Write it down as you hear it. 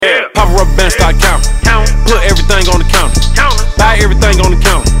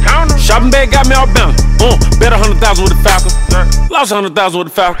100,000 with the Falcon. Lost 100,000 with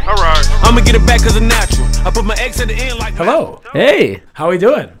the Falcon. All right. I'm gonna get it back 'cause it's natural. I put my X at the end like. Hello. Hey. How we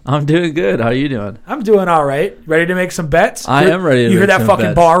doing? I'm doing good. How are you doing? I'm doing all right. Ready to make some bets? I am ready to You make hear that some fucking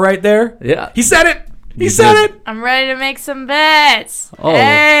bets. bar right there? Yeah. He said it. He You said did. it. I'm ready to make some bets. Oh,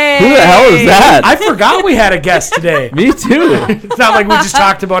 Hey. who the hell is that? I forgot we had a guest today. Me too. It's not like we just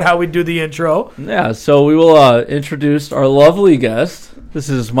talked about how we do the intro. Yeah, so we will introduce our lovely guest. This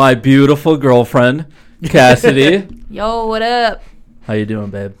is my beautiful girlfriend, Cassidy. Yo, what up? How you doing,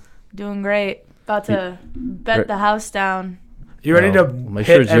 babe? Doing great. About to bet the house down. You ready No, to make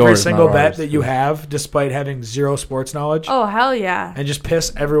sure hit it's every yours, single not bet ours. that you have despite having zero sports knowledge? Oh, hell yeah. And just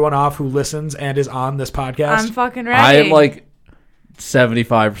piss everyone off who listens and is on this podcast? I'm fucking ready. I am like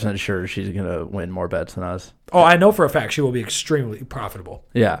 75% sure she's going to win more bets than us. Oh, I know for a fact she will be extremely profitable.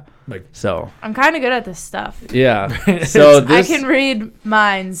 Yeah. Like, So, I'm kind of good at this stuff. yeah. So I this, can read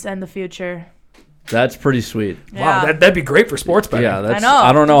minds and the future. that's pretty sweet. Yeah. wow, that'd be great for sports betting. Yeah, that's, know.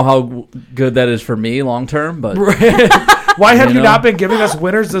 I don't know how good that is for me long term, but Why have You you, know? not been giving us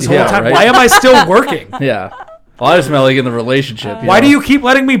winners this Yeah, whole time? right? Why am I still working? yeah. Well, I just meant like in the relationship. Why know? do you keep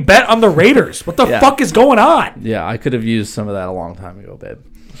letting me bet on the Raiders? What the Yeah. fuck is going on? Yeah, I could have used some of that a long time ago, babe.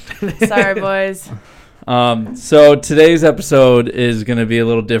 Sorry, boys. So today's episode is going to be a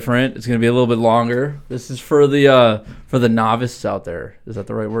little different. It's going to be a little bit longer. This is for the novices out there. Is that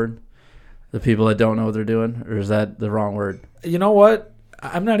the right word? The people that don't know what they're doing, or is that the wrong word? You know what?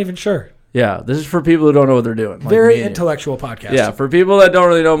 I'm not even sure. Yeah, this is for people who don't know what they're doing. Like Very me and you. intellectual podcast. Yeah, for people that don't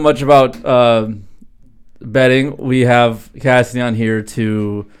really know much about betting, we have Cassidy on here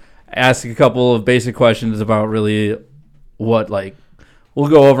to ask a couple of basic questions about really what, like, we'll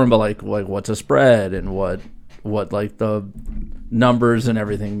go over them, but like what's a spread and what like the numbers and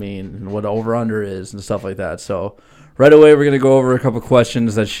everything mean and what over under is and stuff like that. So right away we're gonna go over a couple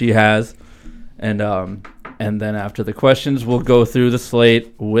questions that she has, and then after the questions we'll go through the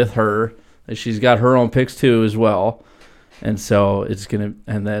slate with her. She's got her own picks too as well. And so it's going to,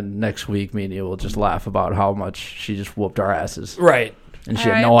 and then next week, me and you will just laugh about how much she just whooped our asses. Right. And she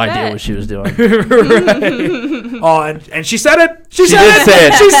had All no right, idea bet. what she was doing. Right. Oh, and she said it. She She said did it. say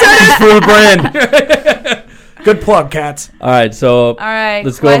it. She said it. For the brand. Good plug, Cats. All right. So All right.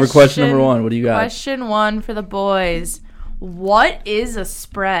 let's go over question number one. What do you got? Question one for the boys. What is a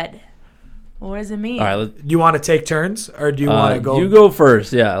spread? What does it mean? All right. Do you want to take turns or do you want to go? You go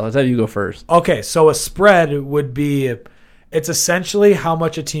first. Yeah. Let's have you go first. Okay, so a spread would be, it's essentially how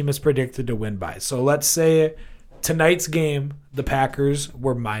much a team is predicted to win by. So let's say tonight's game, the Packers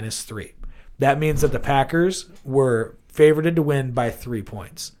were -3. That means that the Packers were favored to win by 3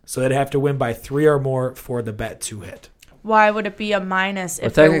 points. So they'd have to win by 3 or more for the bet to hit. Why would it be a minus if Well,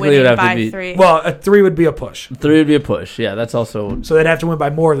 they're technically it would winning have to by be- 3? Well, a 3 would be a push. 3 would be a push. Yeah. That's also. So they'd have to win by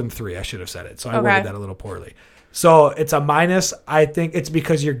more than 3. I should have said it. So I Okay. worded that a little poorly. So it's a minus. I think it's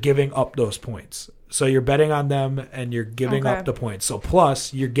because you're giving up those points. So you're betting on them and you're giving Okay. up the points. So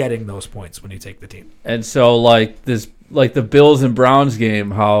plus you're getting those points when you take the team. And so like the Bills and Browns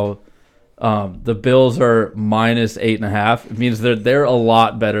game, how the Bills are -8.5. It means they're a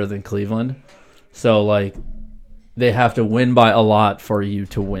lot better than Cleveland. So like they have to win by a lot for you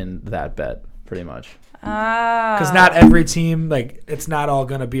to win that bet, pretty much. Because not every team, like, it's not all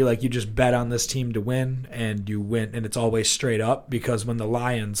going to be like you just bet on this team to win and you win and it's always straight up. Because when the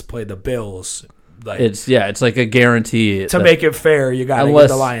Lions play the Bills, like, It's like a guarantee to make it fair, you got to give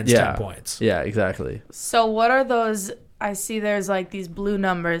the Lions 10 points. Yeah, exactly. So what are those? I see there's like these blue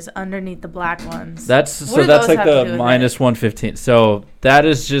numbers underneath the black ones. That's What do that's those like have to the do with -115. So that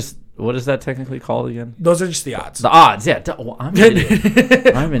is just, what is that technically called again? Those are just the odds. The odds. Yeah. Well, I'm an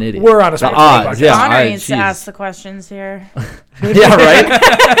idiot. I'm an idiot. We're on a The sports odds. podcast. Yeah. Connor needs to jeez. ask the questions here. Yeah.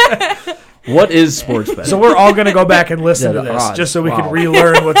 Right. What is sports betting? So we're all going to go back and listen Yeah, to the this odds. just so we Wow. can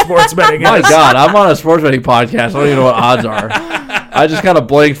relearn what sports betting is. My God, I'm on a sports betting podcast. I don't even know what odds are. I just kind of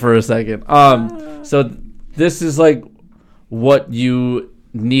blanked for a second. So this is like what you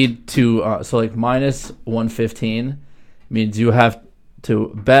need to. So like -115 means you have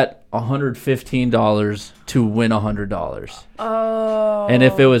to bet $115 to win $100. Oh. And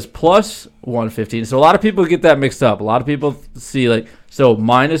if it was plus 115, so a lot of people get that mixed up. A lot of people see like, so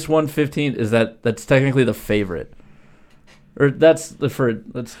 -115 is that's technically the favorite. Or that's the for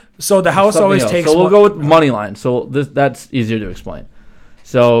that's So the house something always else. takes So we'll one- go with money line. So that's easier to explain.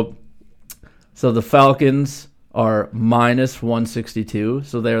 So the Falcons are -162,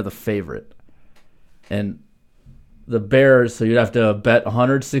 so they're the favorite. And the Bears, so you'd have to bet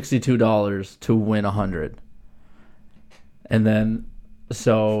 $162 to win 100. And then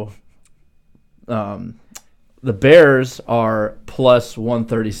the Bears are plus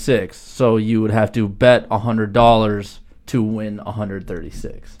 136, so you would have to bet $100 to win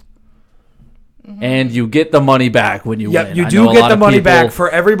 136. And you get the money back when you win. You do get the money back.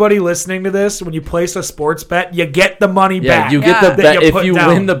 For everybody listening to this, when you place a sports bet, you get the money back. You get the bet. If you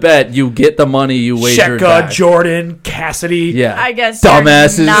win the bet, you get the money you wagered back. Jordan, Cassidy. Yeah. I guess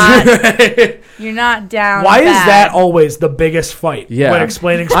dumbasses. You're not down. Why is that always the biggest fight when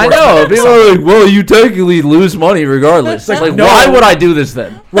explaining sports? I know. People are like, well, you technically lose money regardless. It's like, no. Why would I do this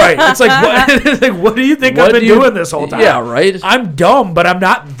then? Right. It's like, what do you think I've been doing this whole time? Yeah, right. I'm dumb, but I'm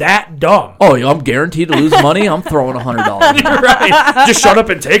not that dumb. Oh, I'm guaranteed to lose money. I'm throwing $100. Right. Just shut up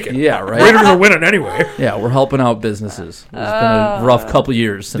and take it. Yeah, right. Raiders are winning anyway. Yeah, we're helping out businesses. It's been a rough couple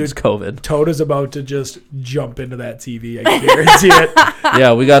years since COVID. Toad is about to just jump into that TV. I guarantee it.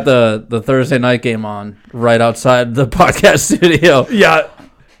 Yeah, we got the Thursday night game on right outside the podcast studio. Yeah.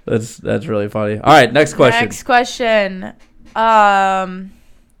 That's really funny. All right, next question. Why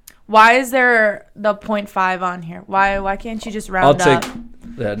is there the 0.5 on here? Why can't you just round up?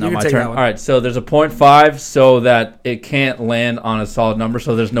 Yeah, no, my turn. All right, so there's a 0.5 so that it can't land on a solid number,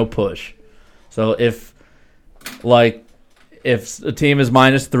 so there's no push. So if a team is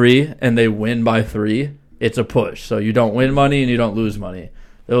 -3 and they win by 3, it's a push. So you don't win money and you don't lose money.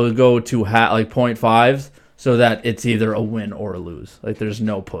 It'll go to 0.5s so that it's either a win or a lose. Like there's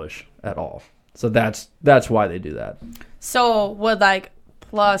no push at all. So that's why they do that. So would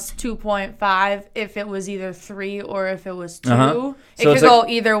plus 2.5 if it was either 3 or if it was 2. So it could go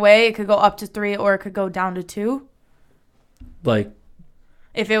either way. It could go up to 3 or it could go down to 2. If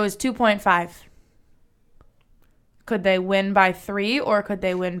it was 2.5, could they win by 3 or could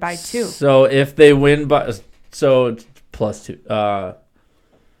they win by 2? So if they win by it's plus 2.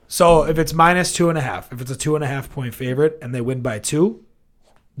 So if it's -2.5, if it's a 2.5 point favorite and they win by 2,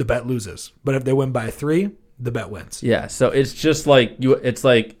 the bet loses. But if they win by 3, the bet wins. Yeah, so it's just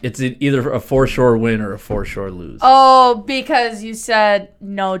it's either a foreshore win or a foreshore lose. Oh, because you said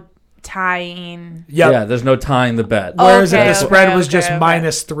no tying. Yep. Yeah, there's no tying the bet. Whereas if the spread was just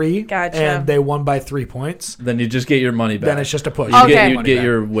 -3 gotcha. and they won by 3 points, then you just get your money back. Then it's just a push. You get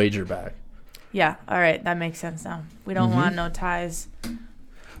your wager back. Yeah, all right, that makes sense now. We don't want no ties.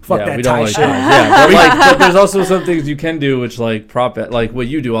 Fuck that tie shit. Yeah, but there's also some things you can do, which prop bet, like what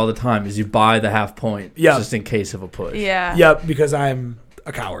you do all the time is you buy the half point just in case of a push. Yeah. Yep, because I'm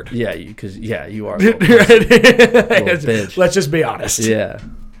a coward. Yeah, you are. A little bitch. Let's just be honest. Yeah.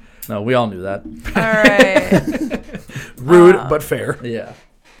 No, we all knew that. All right. Rude, but fair. Yeah.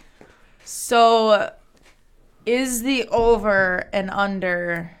 So, is the over and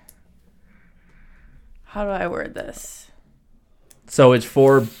under? How do I word this? So it's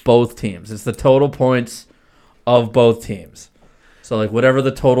for both teams. It's the total points of both teams. So whatever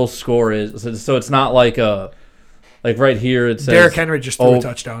the total score is. So it's not like right here it says Derrick Henry just threw a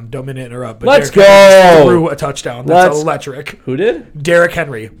touchdown. Don't mean to interrupt, but let's Derrick Henry go. Threw a touchdown. That's electric. Who did? Derrick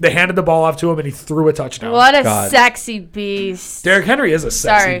Henry. They handed the ball off to him and he threw a touchdown. What a sexy beast. Derrick Henry is a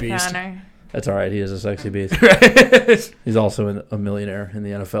sexy beast. Connor. That's all right. He is a sexy beast. He's also a millionaire in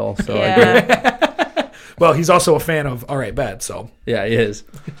the NFL. So yeah. Well, he's also a fan of All Right Bet, so yeah, he is.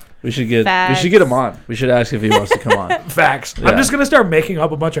 We should get him on. We should ask if he wants to come on. Facts. Yeah. I'm just gonna start making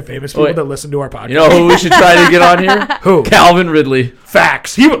up a bunch of famous people that listen to our podcast. You know who we should try to get on here? Who? Calvin Ridley.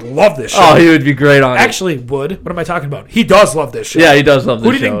 Facts. He would love this show. Oh, he would be great on it. Actually, would. What am I talking about? He does love this show. Yeah, he does love this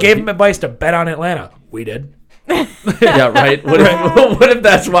show. Who do you think gave him advice to bet on Atlanta? We did. Yeah, right. What if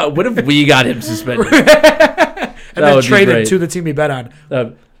that's why? What if we got him suspended? And then traded to the team he bet on.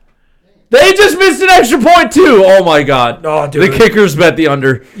 They just missed an extra point too. Oh my god! Oh, dude. The kickers bet the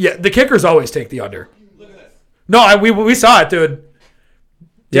under. Yeah, the kickers always take the under. No, we saw it, dude.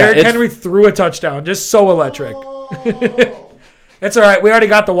 Derrick Henry threw a touchdown, just so electric. It's all right. We already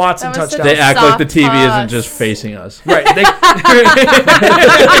got the Watson touchdown. They act like the TV isn't just facing us. Right.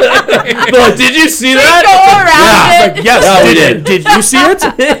 Did you see that? Go around it. Yes, we did. Did you see it?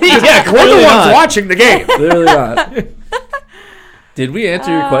 Yeah, we're the ones watching the game. Clearly not. Did we answer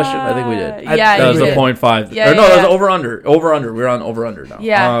your question? I think we did. Yeah, that was the 0.5. Yeah, that was over under. Over under. We're on over under now.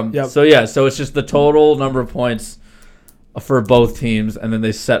 Yeah. So it's just the total number of points for both teams, and then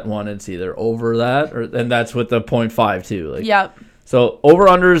they set one. It's either over that, and that's with the 0.5 too. Yep. So over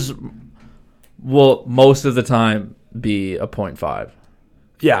unders will most of the time be a 0.5.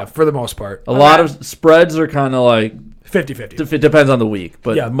 Yeah, for the most part. A lot of spreads are kind of 50-50. It depends on the week,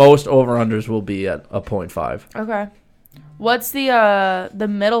 but most over unders will be at a 0.5. Okay. What's the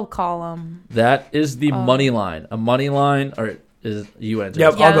middle column? That is the money line. A money line, or is you answer?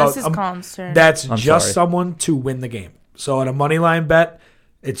 Yep, yeah, this is Colin's turn. That's just someone to win the game. So on a money line bet,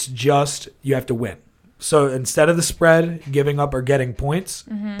 it's just you have to win. So instead of the spread giving up or getting points,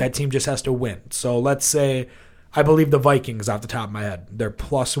 that team just has to win. So let's say, I believe the Vikings off the top of my head, they're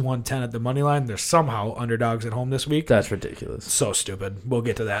plus 110 at the money line. They're somehow underdogs at home this week. That's ridiculous. So stupid. We'll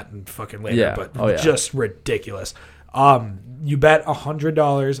get to that in fucking later, Yeah. but just ridiculous. You bet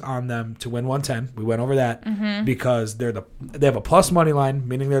 $100 on them to win 110. We went over that because they have a plus money line,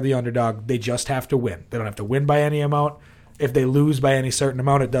 meaning they're the underdog. They just have to win. They don't have to win by any amount. If they lose by any certain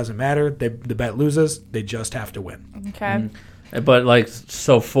amount, it doesn't matter. The bet loses. They just have to win. Okay. But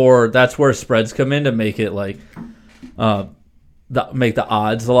that's where spreads come in to make it make the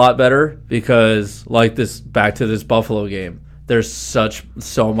odds a lot better, because back to this Buffalo game, they're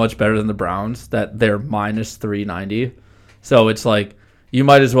so much better than the Browns that they're minus 390. So it's like you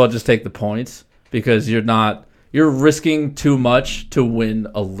might as well just take the points, because you're risking too much to win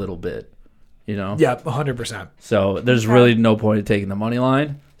a little bit. Yeah, 100%. So there's really no point in taking the money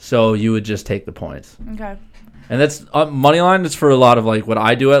line. So you would just take the points. Okay. And that's money line is for a lot of what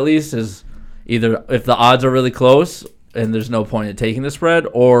I do, at least, is either if the odds are really close and there's no point in taking the spread,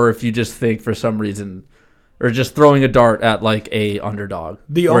 or if you just think for some reason, or just throwing a dart at a underdog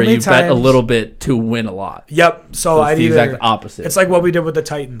where you bet a little bit to win a lot. Yep. So it's the exact opposite. It's like what we did with the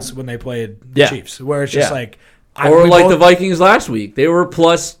Titans when they played the Chiefs, where it's just the Vikings last week. They were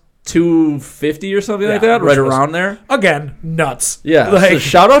plus 250 or something like that, right around there. Again, nuts. Yeah. So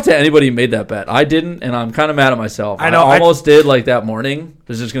shout out to anybody who made that bet. I didn't, and I'm kind of mad at myself. I know. I almost did that morning. I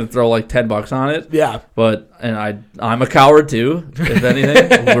was just going to throw $10 on it. Yeah. I'm a coward too, if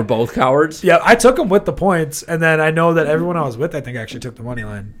anything. We're both cowards. Yeah, I took them with the points, and then I know that everyone I was with, I think, actually took the money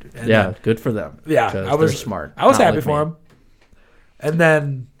line. And good for them. Yeah, they're smart. I was happy for them. And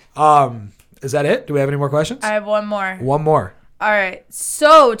then, is that it? Do we have any more questions? I have one more. One more. All right.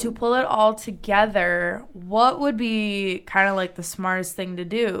 So to pull it all together, what would be kind of the smartest thing to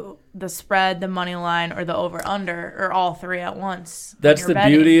do? The spread, the money line, or the over/under, or all three at once? That's the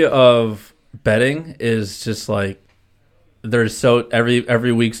beauty of betting, is just there's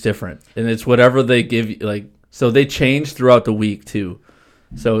every week's different, and it's whatever they give you. So they change throughout the week too.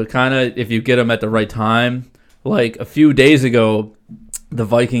 So it kind of, if you get them at the right time, a few days ago, the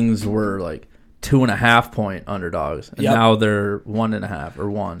Vikings were 2.5 point underdogs, and now they're 1.5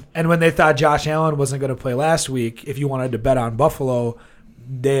 or 1. And when they thought Josh Allen wasn't going to play last week, if you wanted to bet on Buffalo,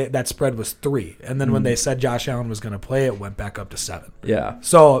 that spread was 3. And then when they said Josh Allen was going to play, it went back up to 7. Yeah.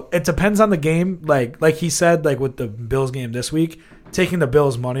 So it depends on the game. Like he said, with the Bills game this week, taking the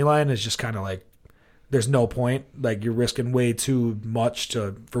Bills money line is just kind of there's no point. You're risking way too much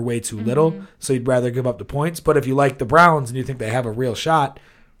for way too little. So you'd rather give up the points. But if you like the Browns and you think they have a real shot,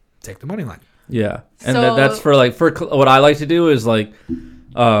 take the money line. Yeah, and that's for what I like to do is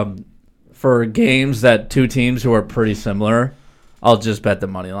for games that two teams who are pretty similar, I'll just bet the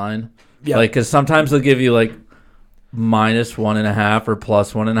money line. Yeah, because sometimes they'll give you minus 1.5 or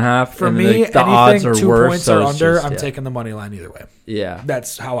plus 1.5. For me, the odds are 2 points or under. I'm taking the money line either way. Yeah,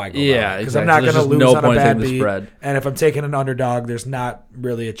 that's how I go. Yeah, because I'm not going to lose on a bad beat. And if I'm taking an underdog, there's not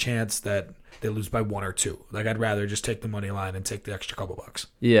really a chance that they lose by 1 or 2. I'd rather just take the money line and take the extra couple bucks.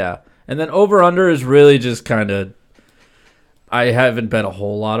 Yeah. And then over-under is really just kind of, I haven't bet a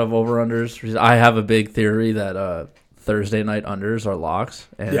whole lot of over-unders. I have a big theory that Thursday night unders are locks.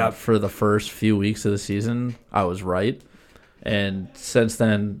 And for the first few weeks of the season, I was right. And since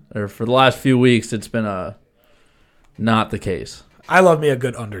then, or for the last few weeks, it's been not the case. I love me a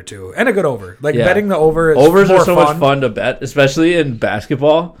good under, too. And a good over. Betting the over is Overs more are so much fun to bet, especially in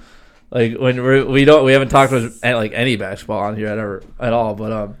basketball. When we haven't talked about any basketball on here at all,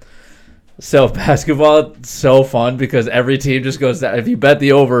 but so basketball, it's so fun because every team just goes down. If you bet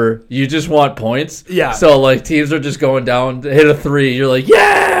the over, you just want points. Yeah. So teams are just going down, hit a 3, you're like,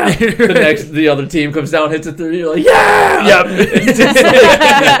 yeah. The other team comes down, hits a 3, you're like, yeah. Yep.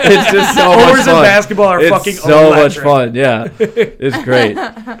 It's just so Overs much fun. in basketball are fucking so electric. much fun. Yeah, it's great.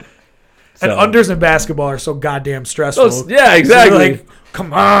 And unders in basketball are so goddamn stressful. Yeah, exactly. So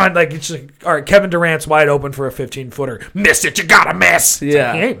come on. It's all right, Kevin Durant's wide open for a 15-footer. Miss it, you gotta miss.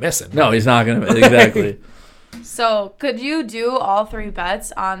 Yeah. He ain't missing. No, he's not going to miss. Exactly. So, could you do all 3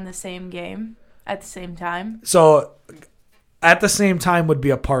 bets on the same game at the same time? So, at the same time would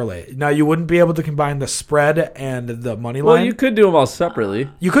be a parlay. Now, you wouldn't be able to combine the spread and the money line. Well, you could do them all separately.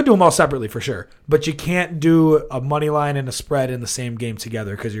 You could do them all separately for sure. But you can't do a money line and a spread in the same game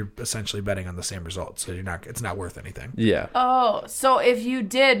together because you're essentially betting on the same result. So it's not worth anything. Yeah. Oh, so if you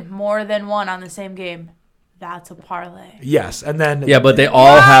did more than one on the same game, that's a parlay. Yes. And then... Yeah, but they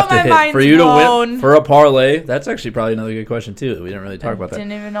all have to hit. For you to win for a parlay, that's actually probably another good question too. We didn't really talk about that.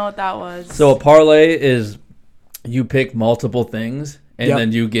 Didn't even know what that was. So a parlay is... You pick multiple things, and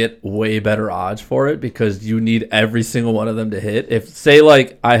then you get way better odds for it because you need every single one of them to hit. If say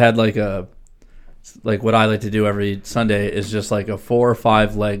like I had like what I like to do every Sunday is just like a 4 or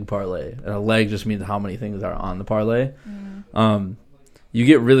 5 leg parlay, and a leg just means how many things are on the parlay. You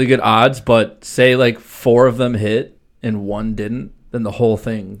get really good odds, but say like 4 of them hit and 1 didn't, then the whole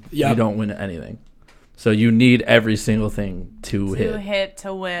thing you don't win anything. So you need every single thing to hit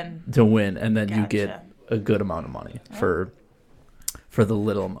to win, and then you get a good amount of money for the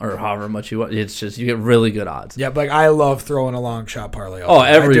little or however much you want. It's just you get really good odds. Yeah, like I love throwing a long shot parlay.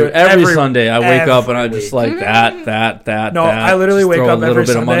 Every Sunday I wake up and I just like that. No, I literally wake up every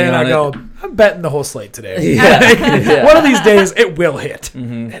Sunday and I go, I'm betting the whole slate today. Yeah. One of these days it will hit.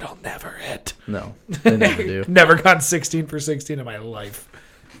 It'll never hit. No, they never do. Never gone 16 for 16 in my life.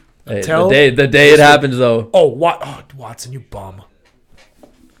 Hey, the day it happens though. Oh, Watson, you bum.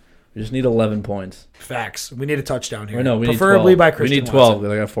 We just need 11 points. Facts. We need a touchdown here. No, we preferably need 12. by Christian. We need 12 Watson.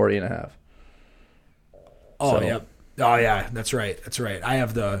 because I got 40.5. Oh, so. Yep. Oh, yeah. That's right. I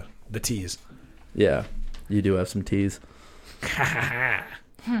have the tees. Yeah, you do have some tees.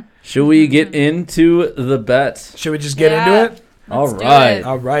 Should we get into the bets? Should we just get into it? All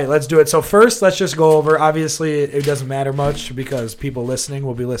right, let's do it. So first, let's just go over. Obviously, it doesn't matter much because people listening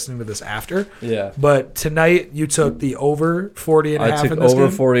will be listening to this after. Yeah. But tonight, you took the over 40.5 in this game? I took over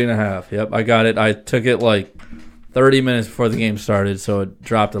 40.5. Yep, I got it. I took it like 30 minutes before the game started, so it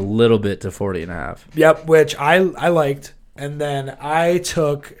dropped a little bit to 40.5. Yep, which I liked. And then I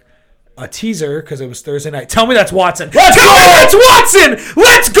took a teaser because it was Thursday night. Tell me that's Watson. Let's go! That's Watson!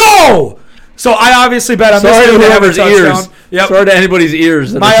 Let's go! So I obviously bet on this. Sorry to whoever's ears. Yep. Sorry to anybody's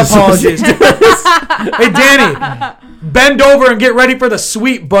ears. My apologies. Hey, Danny, bend over and get ready for the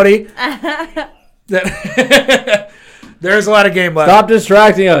sweep, buddy. There's a lot of game left. Stop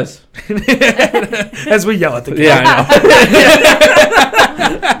distracting us. As we yell at the game. Yeah, I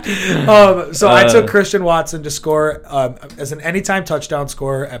know. I took Christian Watson to score as an anytime touchdown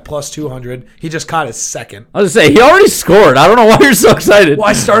scorer at plus 200. He just caught his second. I was going to say, he already scored. I don't know why you're so excited. Well,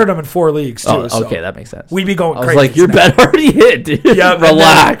 I started him in 4 leagues, too. Oh, okay, that makes sense. We'd be going crazy. I was like, your bet already hit, dude. Yeah,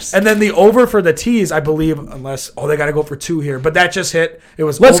 relax. And then the over for the tees, I believe, unless, they got to go for 2 here. But that just hit. It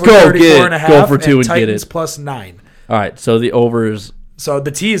was Let's over go 34.5. Go for 2 and Titans get it. plus 9. All right, so the overs. So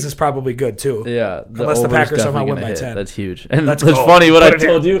the tees is probably good, too. Yeah. Unless the Packers somehow win by 10. That's huge. And it's funny what I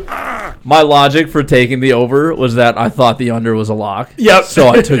told you. My logic for taking the over was that I thought the under was a lock. Yep. So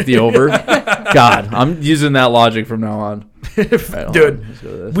I took the over. God, I'm using that logic from now on.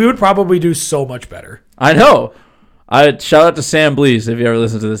 Dude, we would probably do so much better. I know. Shout out to Sam Blees if you ever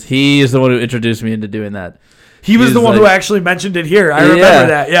listen to this. He is the one who introduced me into doing that. He was the one who actually mentioned it here. I remember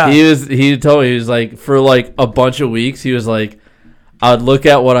that. Yeah. He told me, he was like, for like a bunch of weeks, he was like, I would look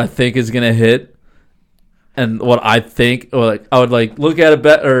at what I think is going to hit and what I think, or like I would like look at a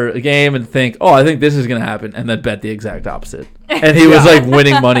bet or a game and think, oh, I think this is going to happen, and then bet the exact opposite. And he was like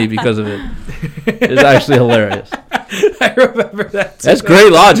winning money because of it. It's actually hilarious. I remember that too. That's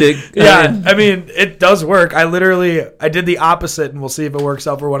great logic. Yeah, I mean, it does work. I did the opposite, and we'll see if it works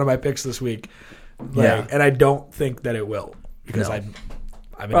out for one of my picks this week. And I don't think that it will because I'm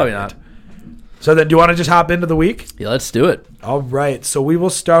probably not. So then, do you want to just hop into the week? Yeah, let's do it. All right. So we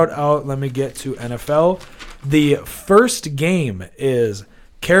will start out. Let me get to NFL. The first game is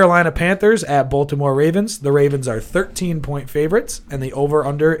Carolina Panthers at Baltimore Ravens. The Ravens are 13-point favorites, and the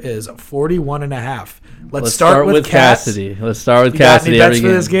over/under is 41.5. Let's start with Cassidy. Let's start with Cassidy. Got any bets for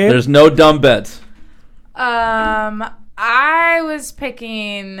this game? There's no dumb bets. I was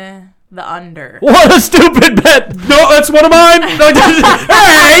picking the under. What a stupid bet! No, that's one of mine. Hey!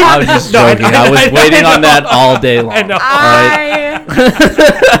 I was just joking. I was waiting on that all day long.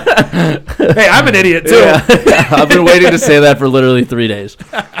 Hey, I'm an idiot too. Yeah. I've been waiting to say that for literally 3 days.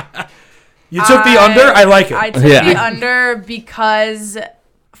 You took the under? I like it. I took the under because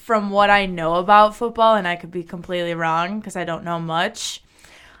from what I know about football, and I could be completely wrong because I don't know much,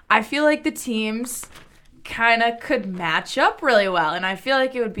 I feel like the teams kind of could match up really well, and I feel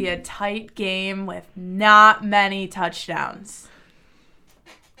like it would be a tight game with not many touchdowns.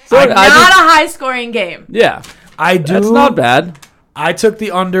 So not a high-scoring game. Yeah, I do. That's not bad. I took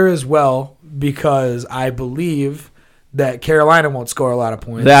the under as well because I believe that Carolina won't score a lot of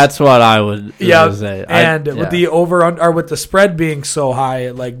points. That's what I would say. And with the or with the spread being so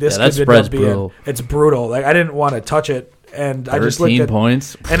high, like this could end up being brutal. It's brutal. Like I didn't want to touch it. And I just looked at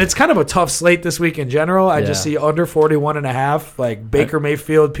points. And it's kind of a tough slate this week in general. I just see under 41.5, like Baker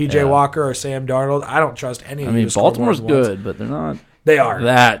Mayfield, PJ Walker, or Sam Darnold. I don't trust any of these. Baltimore's good, but they're not. They are.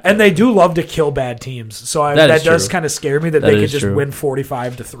 And they do love to kill bad teams. So that does kind of scare me that they could just win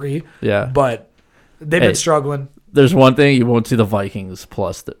 45-3. Yeah. But they've been struggling. There's one thing, you won't see the Vikings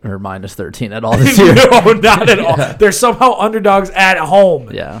plus or minus 13 at all this year. No, not at all. They're somehow underdogs at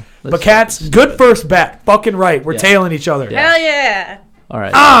home. Yeah. But Cats, good first bet. Fucking right. We're tailing each other. Hell yeah. All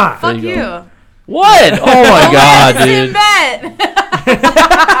right. Fuck you. What? Oh my god, dude. Bet.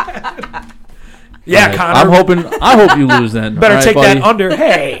 Yeah, Right. Connor. I hope you lose then. Better All right, take buddy. that under.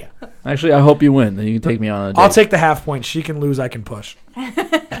 Hey. Actually, I hope you win. Then you can take me on a date. I'll take the half point. She can lose. I can push.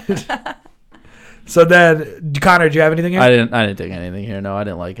 So then, Connor, do you have anything here? I didn't take anything here. No, I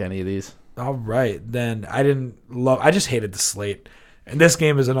didn't like any of these. All right. Then I just hated the slate. And this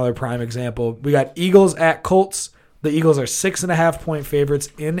game is another prime example. We got Eagles at Colts. The Eagles are 6.5 point favorites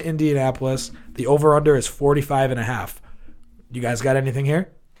in Indianapolis. The over-under is 45.5. You guys got anything here?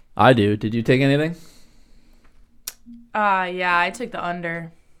 I do. Did you take anything? Yeah, I took the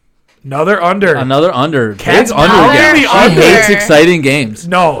under. Another under. Another under. Cat's Big under power again. the She under. hates exciting games.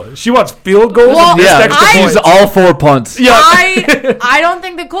 No, she wants field goals Well, and missed Yeah, extra she's points. all 4 punts. Yeah. I don't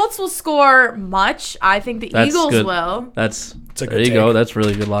think the Colts will score much. I think the That's Eagles good. will. That's a good there you take. go. That's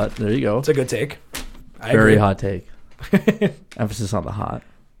really good lot. There you go. It's a good take. I Very agree. hot take. Emphasis on the hot.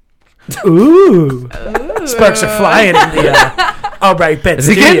 Ooh. Sparks are flying in the all right, Ben. Is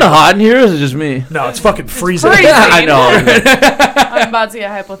it getting hot in here? Or is it just me? No, it's fucking freezing. freezing. I know. I'm about to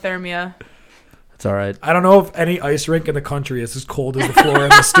get hypothermia. It's all right. I don't know if any ice rink in the country is as cold as the floor in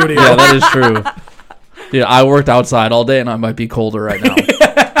the studio. Yeah, that is true. Dude, I worked outside all day and I might be colder right now.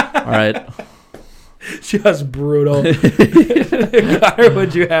 All right. Just brutal. Connor,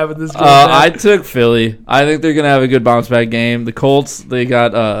 what'd you have in this game? I took Philly. I think they're gonna have a good bounce back game. The Colts, they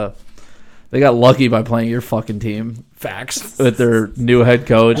got lucky by playing your fucking team Facts. with their new head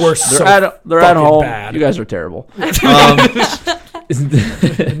coach. We're they're at fucking home. bad. You guys are terrible.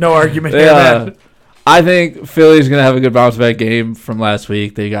 No argument here, Yeah. man. I think Philly's gonna have a good bounce back game from last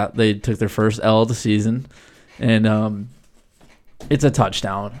week. They took their first L of the season, and it's a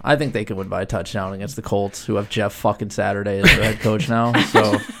touchdown. I think they can win by a touchdown against the Colts, who have Jeff fucking Saturday as their head coach now.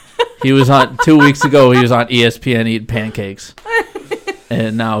 So he was on 2 weeks ago. He was on ESPN eating pancakes,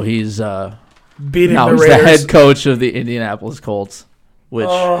 and now he's Beating now the he's the Raiders. head coach of the Indianapolis Colts, which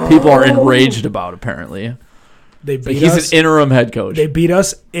people are enraged about. Apparently, They beat he's us. an interim head coach. They beat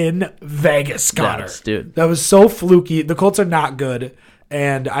us in Vegas, Connor. Yes, dude. That was so fluky. The Colts are not good,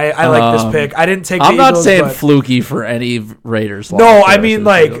 and I like this pick. I didn't take. I'm the not Eagles, saying but- fluky for any Raiders. No, loss I the mean rest of the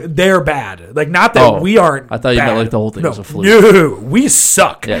like season. they're bad. Like not that Oh, we aren't. I thought you meant bad. like the whole thing no, was a fluke. No, we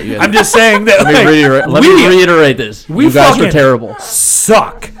suck. Yeah, you guys- I'm just saying that. Let me reiterate this. we You guys are fucking terrible.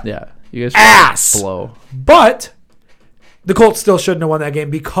 suck. Yeah, you guys Ass. blow. But the Colts still shouldn't have won that game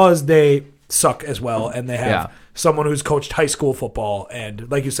because they suck as well, and they have Yeah. someone who's coached high school football and,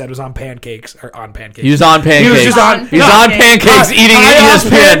 like you said, was on pancakes. He was on pancakes. He was just on. He's on pancakes eating high on ESPN.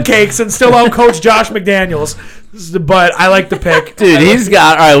 pancakes and still out coach Josh McDaniels. But I like the pick, Dude, he's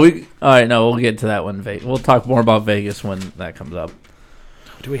got all right. No, we'll get to that one. We'll talk more about Vegas when that comes up.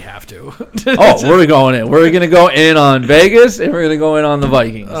 Do we have to? Oh, we're going in. We're gonna go in on Vegas, and we're gonna go in on the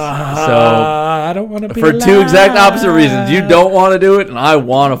Vikings. I don't want to be For two exact opposite reasons. You don't want to do it, and I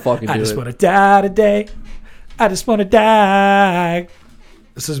want to fucking do I just it. want to die today. I just want to die.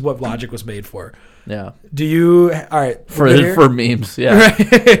 This is what Logic was made for. Yeah, Do you? All right. for we're here? for memes. Yeah,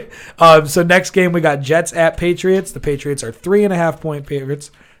 So next game we got Jets at Patriots. The Patriots are 3.5 point favorites.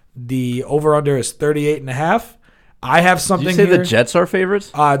 The over under is 38.5. I have Did something you say here. the Jets are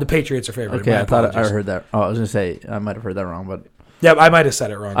favorites? The Patriots are favored. Okay, My I thought I apologies. heard that. Oh, I was gonna say I might have heard that wrong, but Yeah, I might have said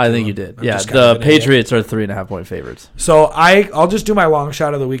it wrong. I too. think you did. I'm Yeah, just kind of the an idiot. Patriots are 3.5 point favorites. So I'll just do my long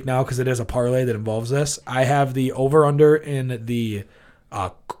shot of the week now because it is a parlay that involves this. I have the over under in the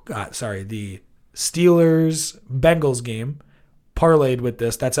the Steelers Bengals game parlayed with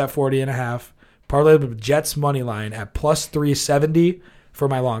this. That's at 40.5. Parlayed with Jets money line at plus 370 for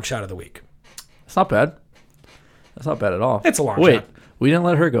my long shot of the week. That's not bad. That's not bad at all. It's a long Wait, shot. we didn't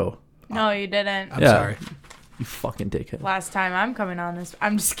let her go. No, you didn't. I'm Yeah. sorry. You fucking dickhead. Last time I'm coming on this.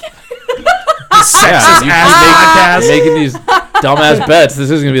 I'm just kidding. Sexist ass podcast. Making these dumbass bets. This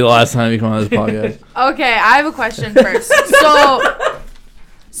is gonna be the last time you come on this podcast. Okay, I have a question first.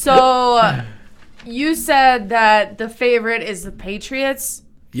 So you said that the favorite is the Patriots.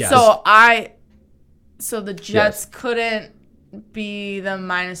 Yes. So the Jets couldn't be the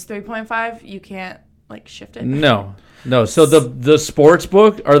minus 3.5. You can't like shift it. No. So the sports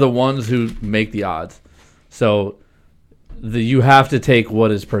book are the ones who make the odds. So you have to take what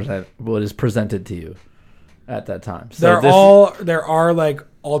is presented to you at that time. So there are like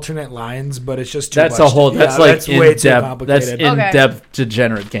alternate lines, but it's just too that's much. a whole. That's Yeah, like that's way in too depth. complicated. That's in depth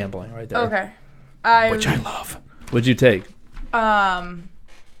degenerate gambling right there. Okay. Which I love. What'd you take?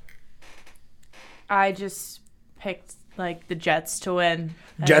 I just picked like the Jets to win.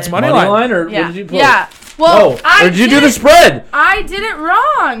 Jets And- money Money line. line or Yeah. what did you put? Yeah. Well, Or did you do the spread? I did it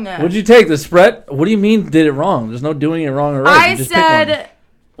wrong. What did you take? The spread? What do you mean did it wrong? There's no doing it wrong or right. I You just pick one. said,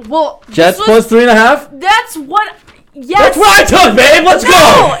 well, Jets this plus 3.5? That's what. Yes. That's what I took, babe. Let's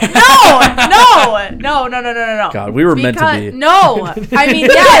go. No. God, we were meant to be. No, I mean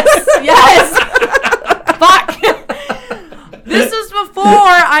yes. Fuck. This is before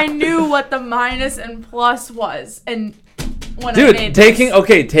I knew what the minus and plus was, and when I made taking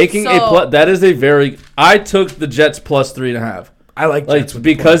this. a plus. That is a very. I took the Jets plus 3.5. I like Jets with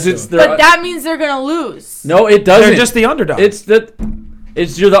because the it's points, their. But that means they're gonna lose. No, it doesn't. They're just the underdog.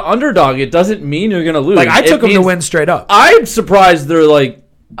 It's you're the underdog. It doesn't mean you're gonna lose. like I took them to means- win straight up. I'm surprised they're like.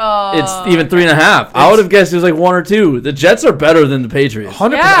 It's even 3.5. I would have guessed it was like 1 or 2. The Jets are better than the Patriots.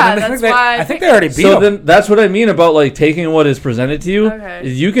 100%. Yeah, I think that's why I think they already beat So them. then that's what I mean about like taking what is presented to you. Okay.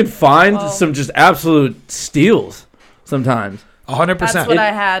 Is you can find Well. some just absolute steals sometimes. 100%. That's what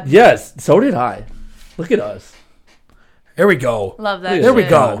I had. Yes, so did I. Look at us. Here we go. Love that. There we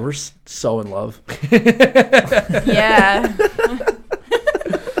shit. go. God, we're so in love. Yeah.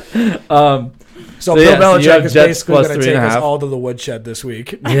 So So, Bill yeah, so you Belichick have is Jets basically plus going to take us 3.5. all to the woodshed this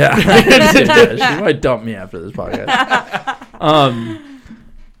week. Yeah. She might dump me after this podcast.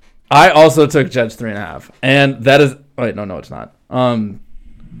 I also took Jets 3.5. And that is wait, no, it's not.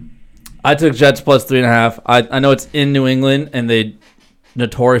 I took Jets plus 3.5. I know it's in New England and they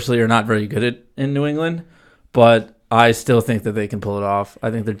notoriously are not very good in New England, but I still think that they can pull it off.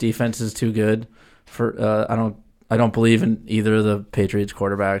 I think their defense is too good for I don't believe in either of the Patriots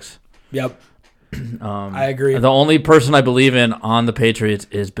quarterbacks. Yep. I agree. The only person I believe in on the Patriots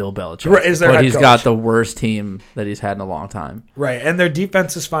is Bill Belichick. Right, is their but head he's coach. got the worst team that he's had in a long time. Right. And their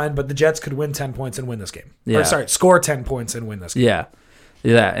defense is fine, but the Jets could win 10 points and win this game. Yeah. Or, sorry, score 10 points and win this game.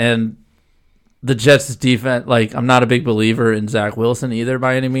 Yeah. And the Jets' defense, like, I'm not a big believer in Zach Wilson either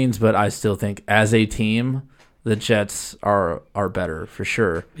by any means, but I still think as a team, the Jets are better for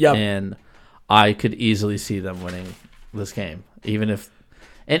sure. Yep. And I could easily see them winning this game. Even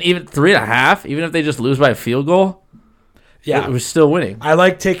 3.5, even if they just lose by a field goal, Yeah. it was still winning. I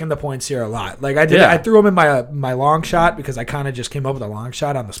like taking the points here a lot. Like I did, Yeah. I threw them in my long shot because I kind of just came up with a long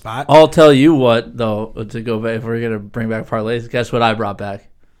shot on the spot. I'll tell you what, though, to go back, if we're going to bring back parlays, guess what I brought back?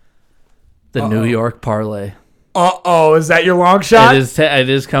 The New York parlay. Is that your long shot? It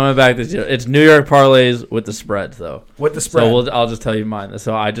is coming back this year. It's New York parlays with the spreads, though. With the spread. So I'll just tell you mine.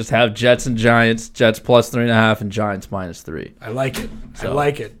 So I just have Jets and Giants, Jets plus 3.5 and Giants minus 3. I like it. So- I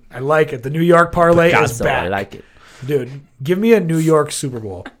like it. I like it. The New York parlay is Picasso, back. I like it. Dude, give me a New York Super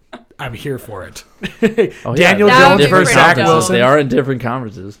Bowl. I'm here for it. Oh, Daniel That would Jones be different versus pretty Zach dope. Wilson. They are in different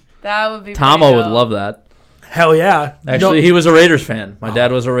conferences. That would be. Tomo pretty would dope. love that. Hell yeah. Actually, he was a Raiders fan. My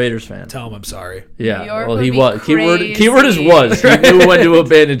dad was a Raiders fan. Tell him I'm sorry. Yeah, New York well, would he be was. crazy. Keyword is was. He knew when to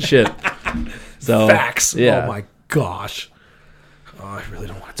abandon ship. So Facts. Yeah. Oh my gosh. Oh, I really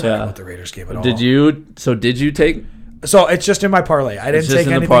don't want to talk Yeah. about the Raiders game at all. Did you take? So it's just in my parlay. I It's didn't just take in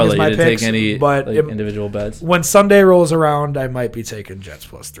the anything parlay. as my You didn't picks, take any but like, individual bets. when Sunday rolls around, I might be taking Jets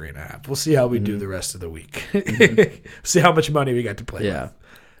plus 3.5. We'll see how we do the rest of the week. See how much money we got to play Yeah.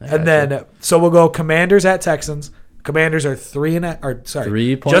 with. And then, so we'll go Commanders at Texans. Commanders are 3-point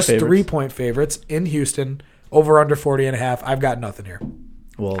just favorites. 3-point favorites in Houston. Over under 40.5. I've got nothing here.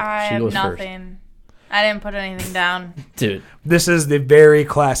 Well, I she have goes nothing. I didn't put anything down. first. Dude, This is the very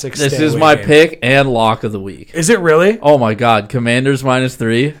classic. this stay is away my game. pick and lock of the week. Is it really? Oh my God, Commanders minus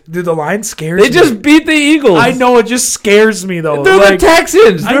 3. Dude, the line scares They me. just beat the Eagles. I know it just scares me though. They're Like, the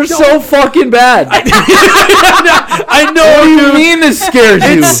Texans. I They're know- so fucking bad. I know, What do you dude. mean this scares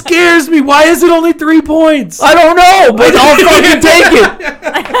you? It scares me. Why is it only 3 points? I don't know, but I'll fucking take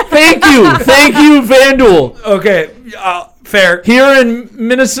it. Thank you, FanDuel. Okay, fair. Here in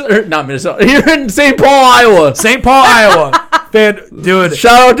Minnesota, not Minnesota, here in St. Paul, Iowa. St. Paul, Iowa. Dude.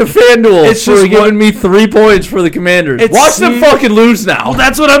 Shout out to FanDuel It's for just giving what- me 3 points for the Commanders. It's Watch them see- fucking lose now. Well,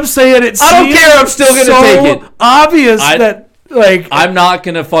 that's what I'm saying. It I don't seems care, I'm still gonna so take it. obvious that, like, I'm not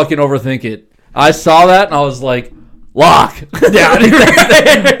going to fucking overthink it. I saw that and I was like, lock. yeah.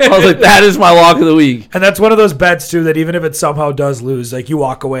 I was like, that is my lock of the week. And that's one of those bets, too, that even if it somehow does lose, like, you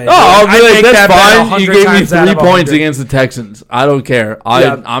walk away. Oh, I'll be I like, make that bet that's fine. 100 You gave me times out 3 of points 100. against the Texans. I don't care.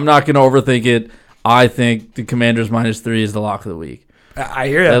 Yeah. I'm not going to overthink it. I think the Commanders minus 3 is the lock of the week. I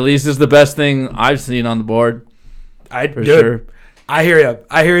hear At you. least it's the best thing I've seen on the board. For sure. I hear you.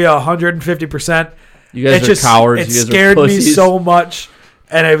 I hear you 150%. You guys It are just cowards. It You guys scared are me pussies. so much.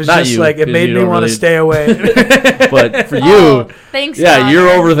 And it was Not just you, like, it 'cause made you me don't want to really- stay away. But for you, Oh, thanks. yeah, you're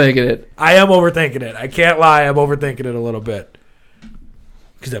Connor. overthinking it. I am overthinking it. I can't lie. I'm overthinking it a little bit.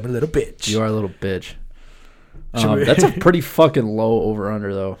 Because I'm a little bitch. You are a little bitch. That's a pretty fucking low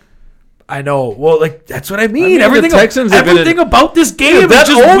over-under, though. I know. Well, like, that's what I mean. the Everything Texans have everything about this game That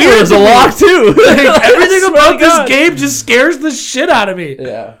is just over weird is to a me. lock, too. Like, everything about this God. game just scares the shit out of me.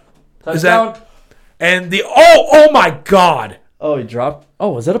 Yeah. Is that, and the oh my god, Oh, he dropped. Oh,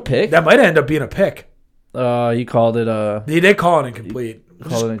 was that a pick? that might end up being a pick. He called it. He did call it incomplete.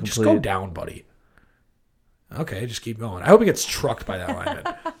 Called it Just incomplete. go down, buddy. Okay, just keep going. I hope he gets trucked by that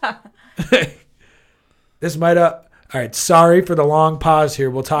lineman. This might All right, sorry for the long pause here.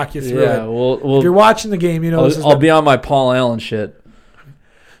 We'll talk you through Yeah, it. we'll. If you're watching the game, you know this is I'll be on my Paul Allen shit.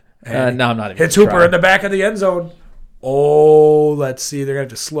 No, I'm not even. hits gonna Hooper try. in the back of the end zone. Oh, let's see. They're gonna have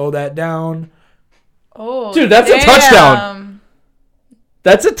to slow that down. Oh, Dude, that's a touchdown.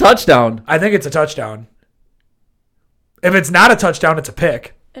 That's a touchdown. I think it's a touchdown. If it's not a touchdown, it's a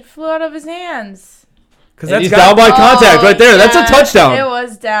pick. It flew out of his hands. Because And he's down by contact right there. That's a touchdown. It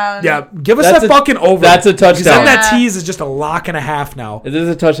was down. Yeah, give us That's that a- fucking over. that's a Because then touchdown. that tease is just a lock and a half now. If this is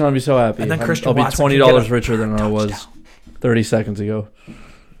a touchdown, I'll be so happy. And then Christian I'll be Watson can $20 get a richer than I was touchdown. 30 seconds ago.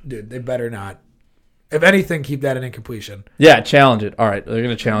 Dude, they better not. If anything, keep that an incompletion. Yeah, challenge it. All right, they're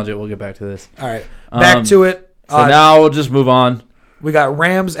gonna challenge it. We'll get back to this. All right, back to it. So now we'll just move on. We got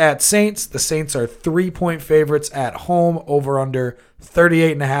Rams at Saints. The Saints are 3-point favorites at home, over under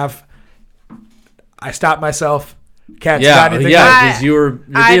 38.5. I stopped myself. Cats, got anything? Because you're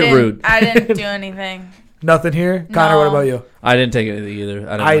being rude. I didn't do anything. Nothing here? Connor, what about you? I didn't take anything either.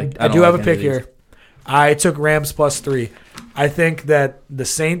 I don't do have like a pick any of here. I took Rams +3. I think that the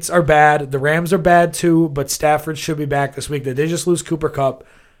Saints are bad. The Rams are bad too, but Stafford should be back this week. They did just lose Cooper Kupp.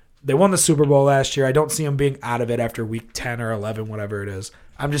 They won the Super Bowl last year. I don't see them being out of it after week 10 or 11, whatever it is.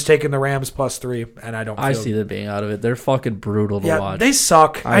 I'm just taking the Rams +3, and I don't I feel... see them being out of it. They're fucking brutal to Yeah, watch. they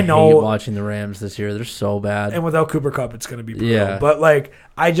suck. I hate know. watching the Rams this year. They're so bad. And without Cooper Kupp, it's going to be brutal. Yeah. But, like,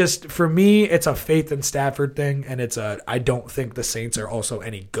 for me, it's a faith in Stafford thing, and I don't think the Saints are also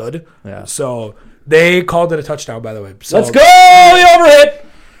any good. Yeah. So, they called it a touchdown, by the way. So, Let's go! We overhit!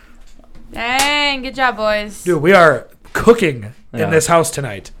 Dang, good job, boys. Dude, we are cooking Yeah. in this house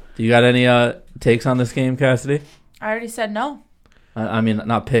tonight. Do you got any takes on this game, Cassidy? I already said no. I mean,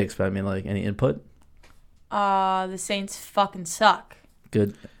 not picks, but I mean, like, any input? The Saints fucking suck.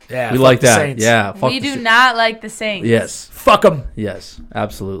 Good. Yeah, We fuck like the that. Saints. Yeah. Fuck We the do Sa- not like the Saints. Yes. Fuck them. Yes.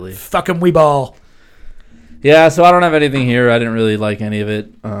 Absolutely. Fuck them, we ball. Yeah, so I don't have anything here. I didn't really like any of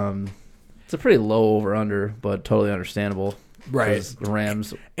it. It's a pretty low over-under, but totally understandable. Right. 'Cause The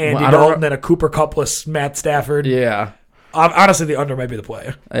Rams. Andy Well, I don't Dalton know- and a Cooper Kuppless Matt Stafford. Yeah. Honestly, the under might be the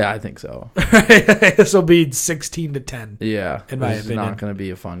play. Yeah, I think so. This will be 16-10. Yeah. In my This is opinion. not going to be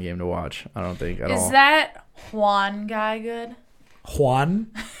a fun game to watch, I don't think, at all. Is that Juan guy good? Juan?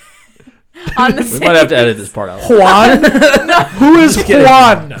 On the We Saints. might have to edit this part out. Juan? Who is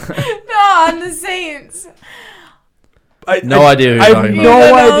Juan? No, on the Saints. No idea who you're I have talking no about. You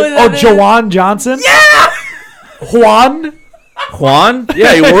don't know idea. who Oh, that is? Jawan Johnson? Yeah! Juan? Juan?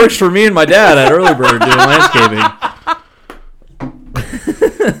 Yeah, he works for me and my dad at Early Bird doing landscaping.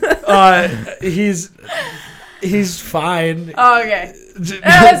 He's fine. Oh, okay.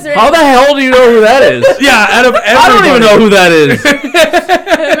 That was How the hell do you know who that is? Yeah, out of everybody. I don't even know who that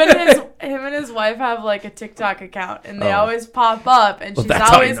is. him and his wife have like a TikTok account, and they Oh. always pop up, and Well, that's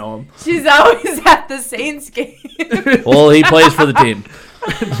how you know him. she's always at the Saints game. Well, he plays for the team.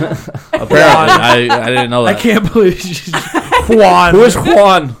 Apparently, I didn't know that. I can't believe she's Juan. Who is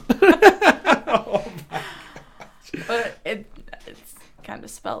Juan? But it's kind of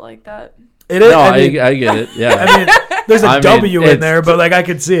spelled like that. It is. No, I mean, I get it. Yeah, I mean, there's a I mean, W in it's- there, but like I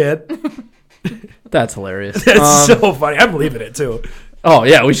could see it. that's hilarious. It's so funny. I'm leaving it too. Oh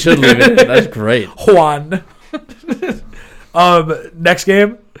yeah, we should leave it. That's great. Juan. Next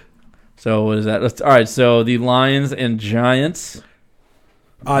game. So what is that? All right. So the Lions and Giants.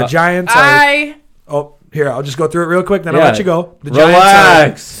 Giants are. I Here, I'll just go through it real quick, then Yeah. I'll let you go. The Relax.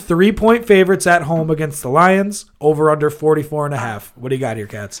 Giants are 3-point favorites at home against the Lions. Over under 44.5. What do you got here,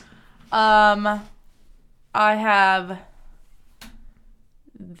 Cats? I have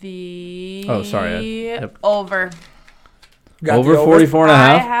the Oh, sorry. Yep. over. Got Over the 44 and a I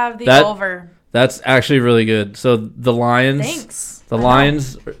half. have the That- over. That's actually really good. So the Lions. Thanks. The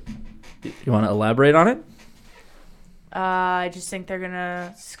Lions. You want to elaborate on it? I just think they're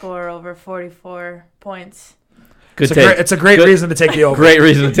gonna score over 44 points. Good It's a great Good- reason to take the over. Great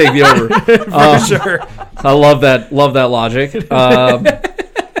reason to take the over. For sure. I love that logic.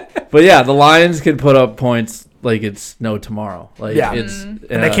 But yeah, the Lions can put up points like it's no tomorrow. Like Yeah. it's And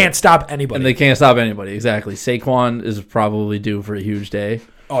they can't stop anybody. And they can't stop anybody. Exactly. Saquon is probably due for a huge day.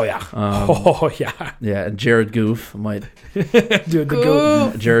 Oh yeah. Yeah, and Jared Goof might. Dude, the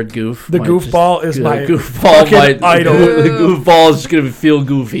goof. Jared Goof. The goofball is my goofball fucking idol. The goofball is going to feel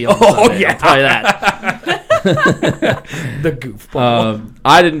goofy. On Sunday, yeah. I'll tell you that. The goofball.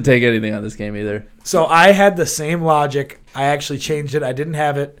 I didn't take anything on this game either. So I had the same logic. I actually changed it. I didn't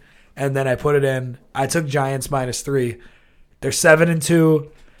have it, and then I put it in. I took Giants -3. They're 7-2.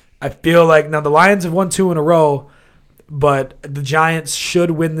 I feel like now the Lions have won 2 in a row, but the Giants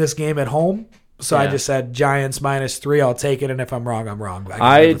should win this game at home. So I just said Giants -3. I'll take it, and if I'm wrong, I'm wrong. I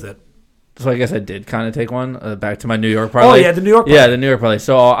can live with it. So I guess I did kind of take one back to my New York parlay. Oh yeah, the New York parlay. Yeah, the New York parlay.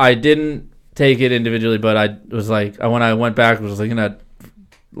 So I didn't take it individually, but I was like, when I went back, was looking at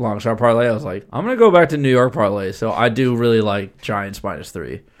long shot parlay. I was like, I'm gonna go back to New York parlay. So I do really like Giants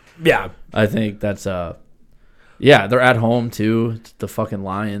 -3. Yeah, I think that's yeah, they're at home too. It's the fucking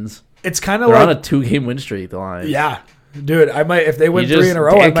Lions. it's kind of They're like on a 2-game win streak. The Lions. yeah, dude. I might if they win 3 in a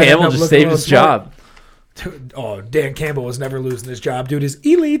row. I Dan might Campbell end up just looking saved a his little job. smart. Dude, oh, Dan Campbell was never losing his job. Dude is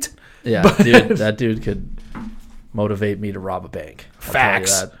elite. Yeah, dude, that dude could motivate me to rob a bank. I'll tell you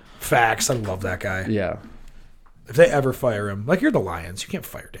that. Facts. I love that guy. Yeah. If they ever fire him, like you're the Lions, you can't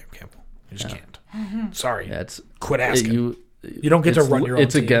fire Dan Campbell. You just can't. Sorry. Yeah, it's Quit asking. you don't get to run your own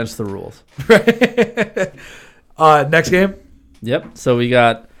It's team. against the rules. Next game. Yep. So we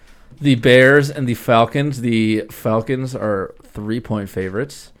got the Bears and the Falcons. The Falcons are 3-point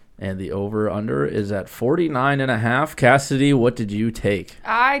favorites, and the over/under is at 49.5. Cassidy, what did you take?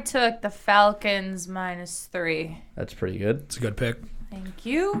 I took the Falcons -3. That's pretty good. It's a good pick. Thank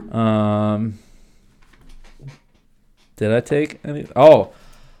you. Did I take any?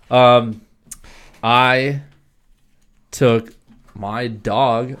 I took my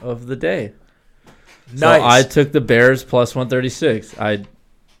dog of the day. Nice. So I took the Bears +136. I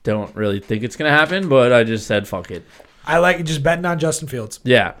don't really think it's going to happen, but I just said fuck it. I like just betting on Justin Fields.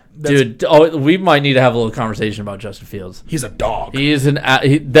 Yeah. Dude, we might need to have a little conversation about Justin Fields. He's a dog. He is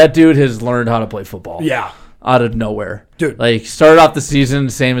that dude has learned how to play football. Yeah. Out of nowhere. Dude. Like, started off the season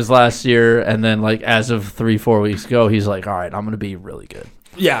same as last year, and then, like, as of 3-4 weeks ago, he's like, all right, I'm going to be really good.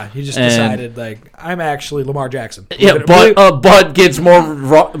 Yeah, he just decided, like, I'm actually Lamar Jackson. Yeah, but gets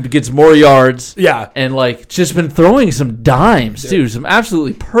more yards. Yeah. And, like, just been throwing some dimes, too. Some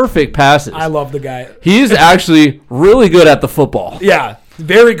absolutely perfect passes. I love the guy. He's actually really good at the football. Yeah,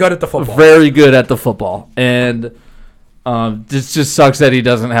 very good at the football. Very good at the football. And this just sucks that he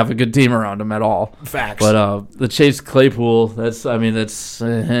doesn't have a good team around him at all. Facts. But the Chase Claypool, I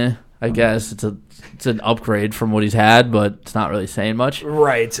guess it's an upgrade from what he's had, but it's not really saying much.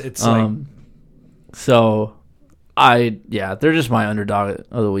 Right. It's like so they're just my underdog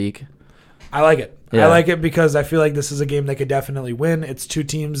of the week. I like it. Yeah. I like it because I feel like this is a game they could definitely win. It's two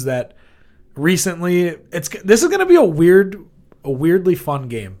teams that recently this is going to be a weirdly fun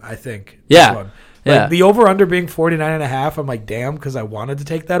game, I think. Yeah. Like Yeah. the over-under being 49.5, I'm like, damn, because I wanted to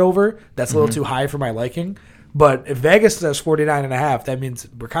take that over. That's a little too high for my liking. But if Vegas says 49.5, that means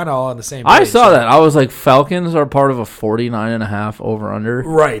we're kind of all on the same page. I saw that. I was like, Falcons are part of a 49.5 over-under.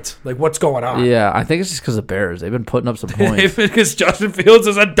 Right. Like, what's going on? Yeah, I think it's just because of Bears. They've been putting up some points. Because Justin Fields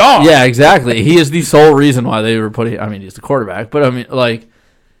is a dog. Yeah, exactly. He is the sole reason why they were putting. I mean, he's the quarterback, but I mean, like,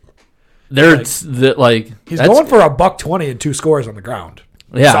 He's going for $120 and 2 scores on the ground.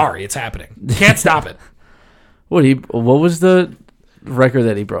 Yeah. Sorry, it's happening. Can't stop it. What was the record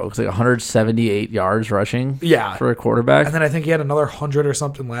that he broke? It's like 178 yards rushing. Yeah. For a quarterback. And then I think he had another 100 or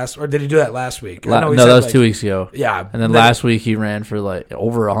something or did he do that last week? No, that was 2 weeks ago. Yeah. And then last week he ran for like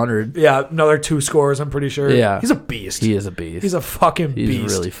over 100. Yeah, another 2 scores, I'm pretty sure. Yeah. He's a beast. He is a beast. He's a fucking beast.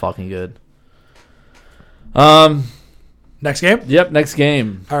 He's really fucking good. Next game? Yep, next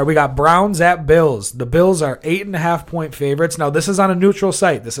game. All right, we got Browns at Bills. The Bills are 8.5-point favorites. Now, this is on a neutral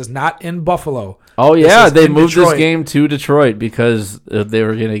site. This is not in Buffalo. Oh, yeah, they moved Detroit. this game to Detroit because they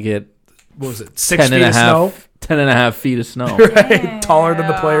were going to get What was it, 6 feet of snow? 10.5 feet of snow. Right, taller than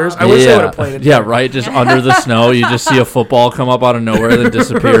the players. I wish they would have played it. Yeah, right, just under the snow. You just see a football come up out of nowhere, then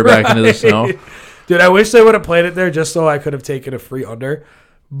disappear back into the snow. Dude, I wish they would have played it there just so I could have taken a free under.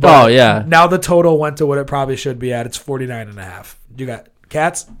 But oh, yeah. Now the total went to what it probably should be at. It's 49.5. You got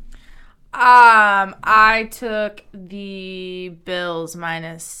Cats? I took the Bills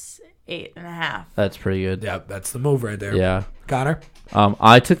 -8.5. That's pretty good. Yeah, that's the move right there. Yeah. Connor?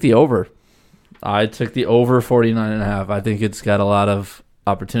 I took the over. I took the over 49.5. I think it's got a lot of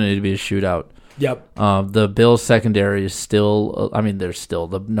opportunity to be a shootout. Yep. The Bills secondary is still, they're still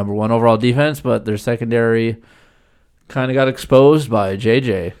the number one overall defense, but their secondary kind of got exposed by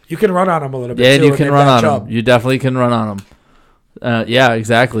JJ. You can run on them a little bit. Yeah, too, you can run on Chubb. them. You definitely can run on them. Yeah,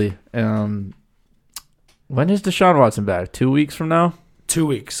 exactly. When is Deshaun Watson back? 2 weeks from now? 2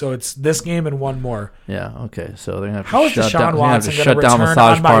 weeks. So it's this game and one more. Yeah. Okay. So they're gonna have How to is shut Deshaun down. Watson going to shut down return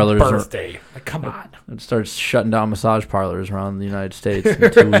massage on my parlors. birthday? Like, come on. It starts shutting down massage parlors around the United States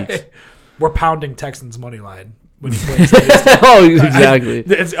in 2 weeks. We're pounding Texans money line when he plays. Oh, exactly.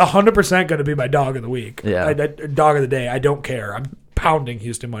 It's 100% going to be my dog of the week. Yeah. Dog of the day. I don't care. I'm pounding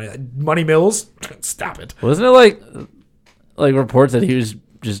Houston money. Money Mills, stop it. Wasn't it like reports that he was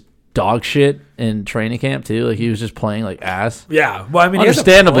just dog shit in training camp too? Like he was just playing like ass. Yeah. Well, I mean,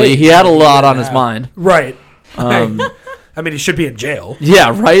 understandably, he had a lot on his mind. Right. I mean, he should be in jail.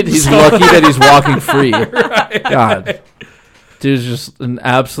 Yeah, right? He's lucky that he's walking free. Right. God. Dude's just an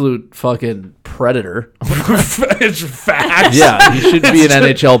absolute fucking predator. It's facts. Yeah, he should be an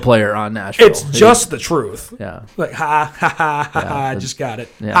NHL player on Nashville. It's just the truth. Yeah. Like, ha, ha, ha, ha, ha, I just got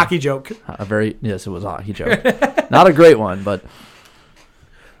it. Yeah. Hockey joke. Yes, it was a hockey joke. Not a great one, but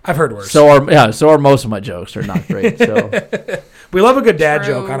I've heard worse. So are most of my jokes. They're not great. So we love a good dad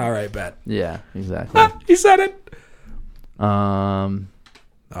joke on All Right Bet. Yeah, exactly. He said it. I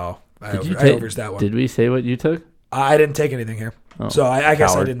overstate that one. Did we say what you took? I didn't take anything here. Oh, so I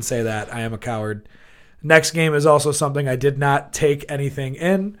guess I didn't say that. I am a coward. Next game is also something I did not take anything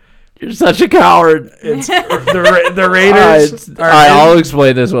in. You're such a coward. It's the Raiders. All right, I'll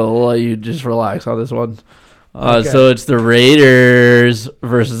explain this one. We'll let you just relax on this one. Okay. So it's the Raiders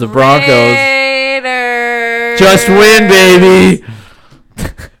versus the Broncos. Raiders. Just win, baby.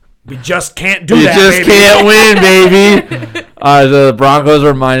 We just can't do that, You just can't win, baby. The Broncos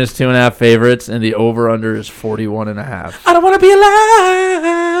are -2.5 favorites, and the over-under is 41.5. I don't want to be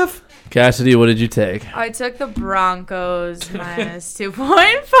alive. Cassidy, what did you take? I took the Broncos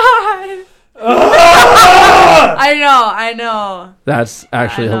 -2.5. I know. That's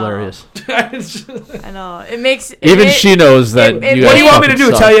actually hilarious. I know. It makes... She knows that what do you want me to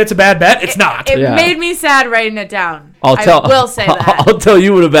do? Suck. Tell you it's a bad bet? It's not. It made me sad writing it down. I will say that. I'll tell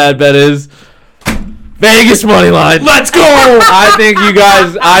you what a bad bet is. Vegas money line. Let's go. I think you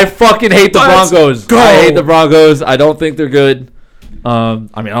guys... I fucking hate the Broncos. Go. I hate the Broncos. I don't think they're good. I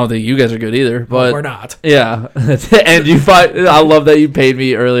don't think you guys are good either, but we're not. Yeah, and I love that you paid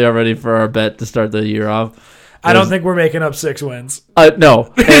me early already for our bet to start the year off. I don't think we're making up 6 wins.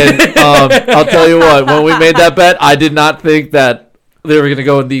 No, and I'll tell you what. When we made that bet, I did not think that they were going to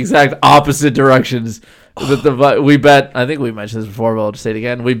go in the exact opposite directions. We bet. I think we mentioned this before, but I'll just say it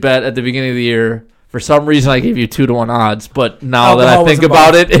again. We bet at the beginning of the year. For some reason, I gave you 2-1 odds, but now that I think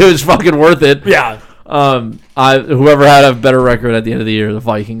about it, it was fucking worth it. Yeah. Whoever had a better record at the end of the year, the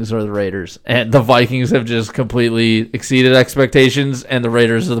Vikings or the Raiders, and the Vikings have just completely exceeded expectations, and the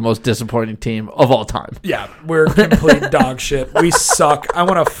Raiders are the most disappointing team of all time. Yeah, we're complete dog shit. We suck. I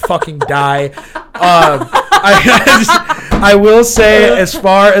want to fucking die. I will say, as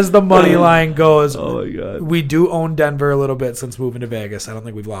far as the money line goes, oh my god, we do own Denver a little bit since moving to Vegas. I don't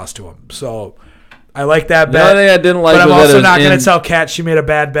think we've lost to them, so. I like that bet. The only thing I didn't like, but I'm was also that not going to tell Kat she made a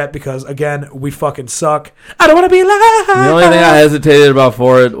bad bet because, again, we fucking suck. I don't want to be alive. The only thing I hesitated about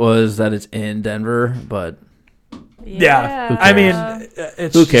for it was that it's in Denver, but yeah. I mean,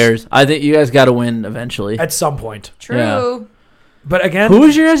 who cares? I think you guys got to win eventually at some point. True. Yeah. But again, who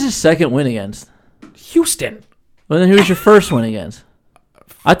was your guys' second win against? Houston. Well, then who was your first win against?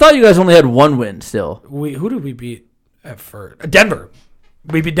 I thought you guys only had one win still. Who did we beat at first? Denver.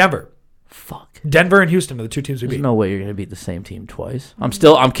 We beat Denver. Fuck. Denver and Houston are the 2 teams we beat. There's no way you're going to beat the same team twice. I'm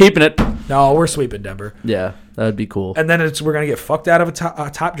keeping it. No, we're sweeping Denver. Yeah, that would be cool. And then we're going to get fucked out of a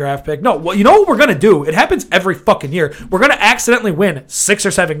top draft pick. No, well, you know what we're going to do? It happens every fucking year. We're going to accidentally win 6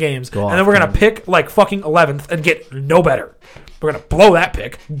 or 7 games, and then we're going to pick like fucking 11th and get no better. We're going to blow that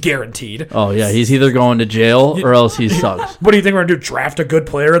pick, guaranteed. Oh, yeah, he's either going to jail or else he sucks. What do you think we're going to do, draft a good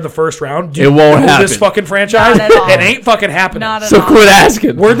player in the first round? It won't happen. This fucking franchise? Not at all. It ain't fucking happening. Not at so all. quit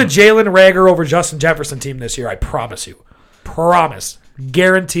asking. We're the Jalen Rager over Justin Jefferson team this year, I promise you. Promise.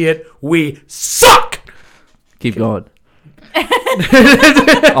 Guarantee it. We suck! Keep going.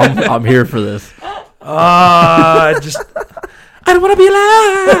 I'm here for this. I don't want to be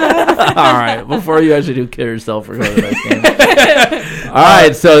alive. All right, before you actually do kill yourself, we're going to the next game. All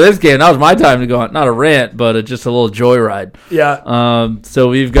right, so this game, that was my time to go on. Not a rant, but just a little joyride. Yeah. So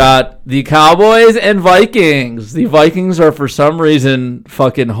we've got the Cowboys and Vikings. The Vikings are, for some reason,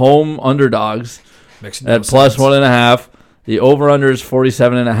 fucking home underdogs at plus 1.5. The over-under is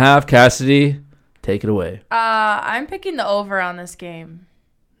 47.5. Cassidy, take it away. I'm picking the over on this game.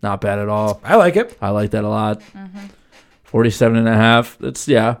 Not bad at all. I like it. I like that a lot. 47.5. That's,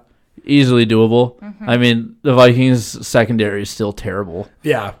 easily doable. I mean, the Vikings secondary is still terrible.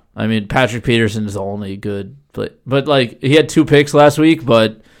 Yeah. I mean, Patrick Peterson is the only good, but like he had 2 picks last week,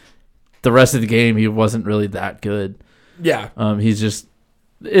 but the rest of the game he wasn't really that good. Yeah. He's just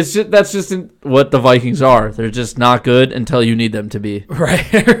that's just what the Vikings are. They're just not good until you need them to be.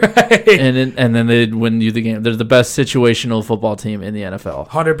 Right. And then they win you the game. They're the best situational football team in the NFL.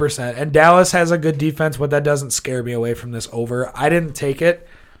 100%. And Dallas has a good defense, but that doesn't scare me away from this over. I didn't take it.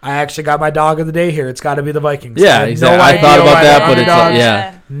 I actually got my dog of the day here. It's got to be the Vikings. Yeah, exactly. I thought about that, but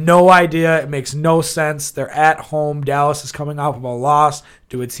it's no idea. It makes no sense. They're at home. Dallas is coming off of a loss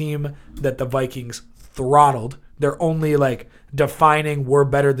to a team that the Vikings throttled. They're only defining "we're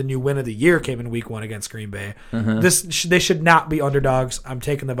better than you" win of the year came in Week 1 against Green Bay. They should not be underdogs. I'm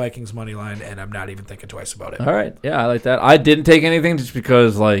taking the Vikings money line, and I'm not even thinking twice about it. All right, yeah, I like that. I didn't take anything just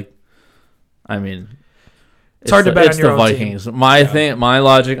because, it's hard to bet on your own Vikings. Team. My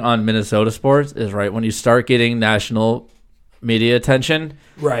logic on Minnesota sports is right when you start getting national media attention,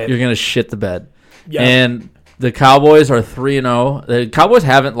 right, you're gonna shit the bed. Yeah. And the Cowboys are 3-0. The Cowboys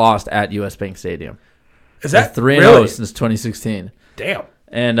haven't lost at US Bank Stadium. Is that 3-0 really? Since 2016? Damn.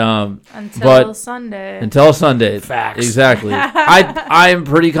 And until Sunday. Until Sunday. Facts. Exactly. I am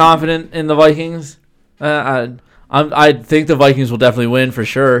pretty confident in the Vikings. I think the Vikings will definitely win for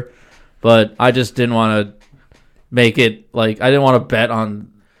sure, but I just didn't want to make it I didn't want to bet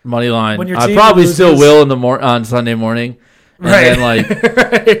on money line. I probably still will on Sunday morning. And right.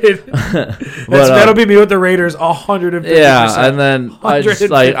 Then that'll be me with the Raiders 150%. Yeah, and then I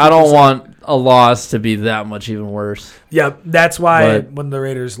just I don't want a loss to be that much even worse. Yeah, that's why when the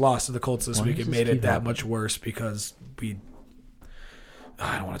Raiders lost to the Colts this week, it made it that much worse because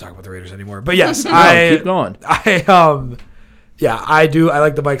I don't want to talk about the Raiders anymore. But yes, keep going. I do. I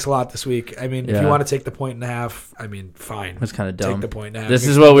like the Vikes a lot this week. I mean, if you want to take the 1.5, fine. That's kind of dumb. Take the 1.5. This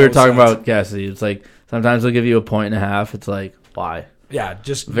is what we were talking about, Cassidy. It's sometimes they'll give you a 1.5. It's why? Yeah,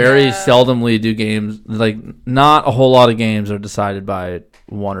 just very seldomly do games not a whole lot of games are decided by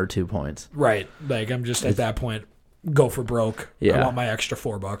 1 or 2 points. Right. I'm just at that point. Go for broke. Yeah. I want my extra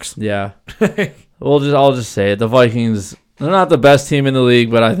 $4. Yeah. I'll just say it. The Vikings, they're not the best team in the league,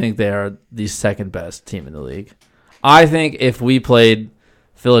 but I think they are the second best team in the league. I think if we played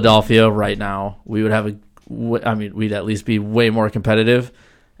Philadelphia right now, we would we'd at least be way more competitive.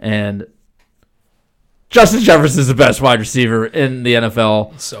 And Justin Jefferson's the best wide receiver in the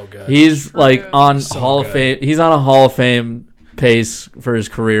NFL. So good. He's on Hall of Fame. He's on a Hall of Fame pace for his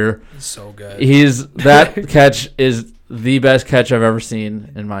career. So good. That catch is the best catch I've ever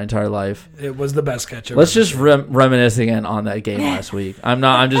seen in my entire life. It was the best catch. Let's just reminisce again on that game last week.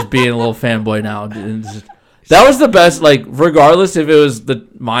 I'm just being a little fanboy now. That was the best, regardless if it was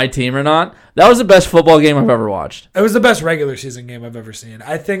my team or not, that was the best football game I've ever watched. It was the best regular season game I've ever seen.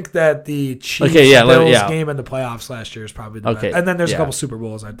 I think that the Chiefs-Bills game in the playoffs last year is probably the best. And then there's a couple Super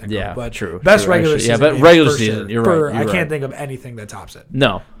Bowls, I think. Yeah, but true. Best regular season game. Yeah, but regular season, you're right. I can't think of anything that tops it.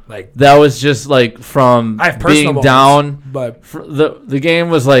 No. That was just, from being down. But the game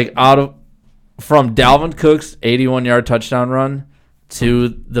was, from Dalvin Cook's 81-yard touchdown run to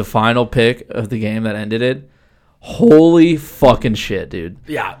the final pick of the game that ended it. Holy fucking shit, dude.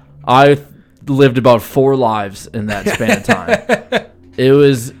 Yeah. I lived about 4 lives in that span of time. It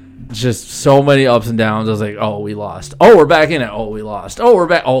was just so many ups and downs. I was like, oh, we lost. Oh, we're back in it. Oh, we lost. Oh, we're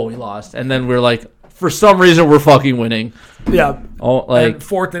back. Oh, we lost. And then we're for some reason, we're fucking winning. Yeah. Oh, and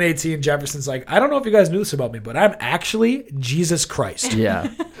 4th and 18, Jefferson's I don't know if you guys knew this about me, but I'm actually Jesus Christ.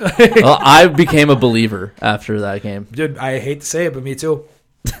 Yeah. Well, I became a believer after that game. Dude, I hate to say it, but me too.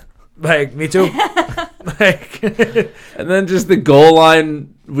 Me too. And then just the goal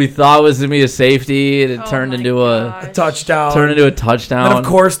line we thought was going to be a safety, and it turned into a touchdown. And of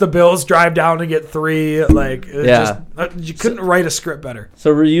course, the Bills drive down to get 3. You couldn't write a script better.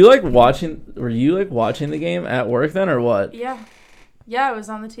 So were you watching the game at work then, or what? Yeah, it was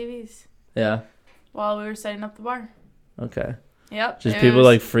on the TVs. Yeah. While we were setting up the bar. Okay. Yep. Just people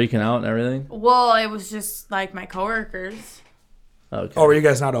freaking out and everything. Well, it was just my coworkers. Okay. Oh, were you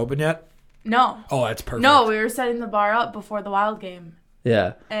guys not open yet? No. Oh, that's perfect. No, we were setting the bar up before the Wild game.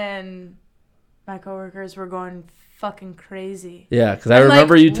 Yeah. And my coworkers were going fucking crazy. Yeah, because I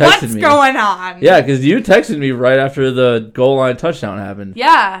remember you texted me. What's going on? Yeah, because you texted me right after the goal line touchdown happened.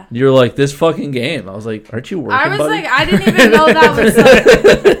 Yeah. You were like, this fucking game. I was like, aren't you working, I was buddy? I didn't even know that was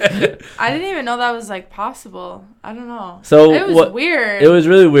I didn't even know that was possible. I don't know. So it was weird. It was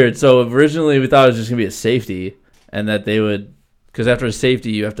really weird. So originally we thought it was just going to be a safety, and that they would... Because after a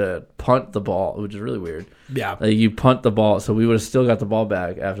safety, you have to punt the ball, which is really weird. Yeah. You punt the ball, so we would have still got the ball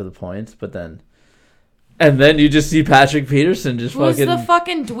back after the points, but then... And then you just see Patrick Peterson just Who's the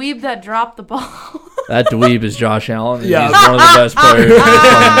fucking dweeb that dropped the ball? That dweeb is Josh Allen. Yeah. He's one of the best players in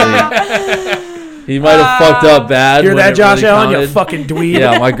the league. He might have fucked up bad. You're that Josh really Allen, you fucking dweeb.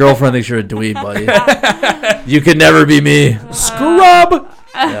 Yeah, my girlfriend thinks you're a dweeb, buddy. You could never be me. Scrub!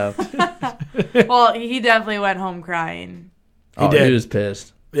 Yeah. Well, he definitely went home crying. He did. He was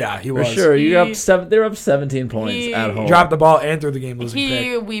pissed. Yeah, he For was. sure. You got up seven. They were up 17 points at home. Dropped the ball and threw the game losing He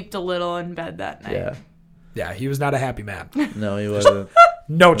pick. wept a little in bed that night. Yeah. Yeah, he was not a happy man. No, he wasn't.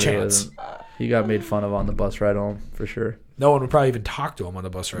 No He chance. wasn't. He got made fun of on the bus ride home for sure. No one would probably even talk to him on the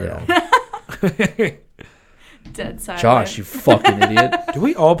bus ride home. Dead silent. Josh, you fucking idiot. Do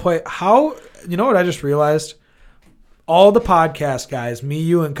we all play? How? You know what I just realized? All the podcast guys, me,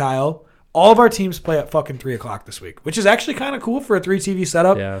 you, and Kyle, all of our teams play at fucking 3 o'clock this week, which is actually kind of cool for a 3 TV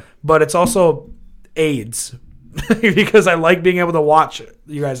setup. Yeah. But it's also AIDS because I like being able to watch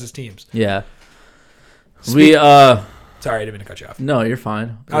you guys' teams. Yeah. Sorry, I didn't mean to cut you off. No, you're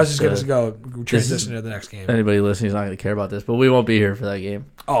fine. I was just going to go transition to the next game. Anybody listening is not going to care about this, but we won't be here for that game.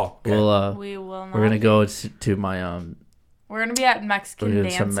 Oh, okay. We will not. We're going to go to my We're gonna be at Mexican we're doing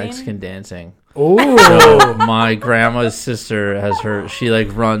dancing. some Mexican dancing. Oh, So my grandma's sister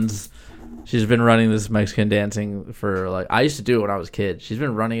she's been running this Mexican dancing for I used to do it when I was a kid. She's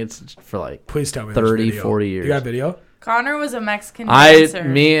been running it for please tell me 30, there's video. 40 years. You got video? Connor was a Mexican dancer.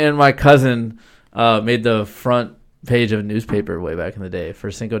 Me and my cousin made the front page of a newspaper way back in the day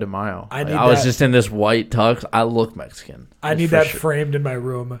for Cinco de Mayo. I was just in this white tux. I look Mexican. I need that framed in my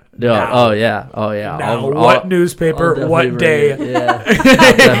room. Yeah. now. Oh yeah. Now, what newspaper? What day? Yeah. I'll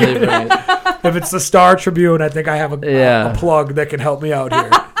definitely bring it. If it's the Star Tribune, I think I have a plug that can help me out here.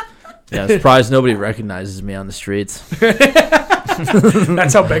 Yeah, I'm surprised nobody recognizes me on the streets.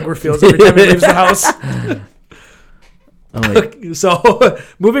 That's how Bangor feels every time he leaves the house. Oh, wait. So,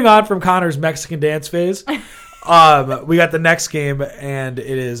 moving on from Connor's Mexican dance phase, we got the next game, and it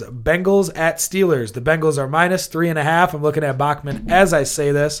is Bengals at Steelers. The Bengals are minus 3.5. I'm looking at Bachman as I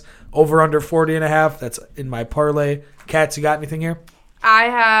say this. Over under 40.5. That's in my parlay. Katz, you got anything here? I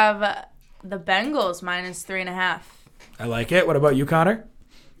have the Bengals minus 3.5. I like it. What about you, Connor?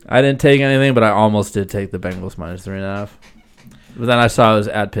 I didn't take anything, but I almost did take the Bengals minus 3.5. But then I saw it was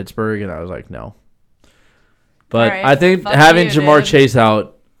at Pittsburgh, and I was like, no. But Right, I think fuck having you, Jamar dude. Chase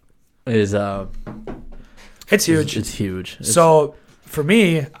out is It's huge. It's huge. So for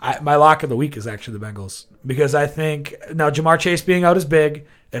me, my lock of the week is actually the Bengals because I think now Jamar Chase being out is big.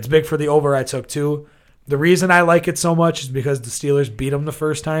 It's big for the over I took too. The reason I like it so much is because the Steelers beat them the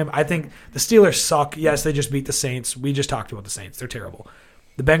first time. I think the Steelers suck. Yes, they just beat the Saints. We just talked about the Saints. They're terrible.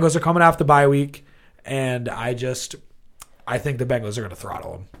 The Bengals are coming off the bye week, and I think the Bengals are going to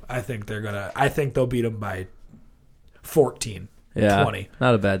throttle them. I think they'll beat them by 14, 20.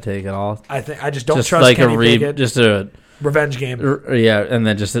 Not a bad take at all. I just don't Just trust like Kenny Pickett. just a Revenge game. Yeah, and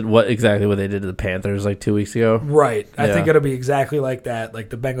then just exactly what they did to the Panthers 2 weeks ago. Right. I Yeah. think it'll be exactly like that. Like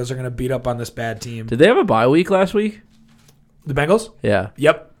the Bengals are going to beat up on this bad team. Did they have a bye week last week? The Bengals? Yeah,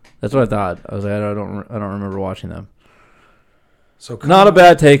 Yep. that's what I thought. I was like, I don't remember watching them. So Not a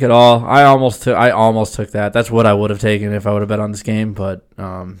bad take at all. I almost took that. That's what I would have taken if I would have bet on this game, but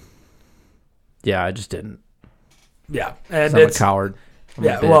yeah, I just didn't. Yeah, and 'Cause I'm a coward. I'm a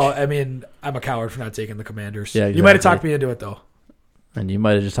Yeah, bitch. well, I mean, I'm a coward for not taking the Commanders. Yeah, You might have exactly. talked me into it though. And you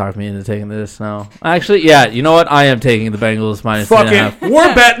might have just talked me into taking this now. Actually, yeah, you know what? I am taking the Bengals minus 3.5. Fucking,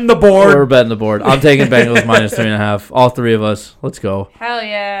 we're betting the board. We're betting the board. I'm taking Bengals minus 3.5. All three of us. Let's go. Hell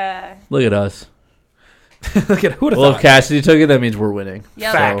yeah. Look at us. Look at who'd have Well, if thought. Cassidy took it, that means we're winning.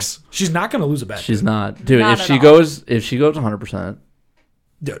 Yep. Facts. She's not going to lose a bet. She's not, dude. Not if at she all. goes 100%,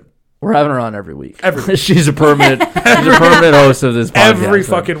 Dude, we're having her on every week. Every week. she's a permanent host of this podcast. every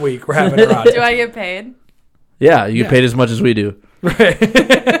so- fucking week we're having her on. Do I get paid? Yeah, you Yeah. get paid as much as we do. Right.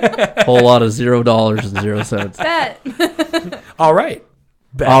 Whole lot of $0.00. Bet. All right.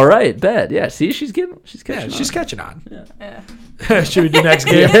 Bet. All right, bet. Yeah, see, she's catching. Yeah, on. she's catching on. Yeah. Should we do next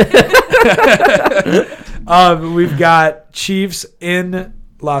game? We've got Chiefs in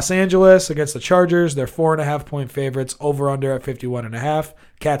Los Angeles against the Chargers. They're 4.5-point favorites. Over under at 51.5.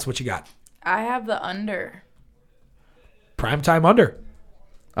 Cats, what you got? I have the under. Primetime under.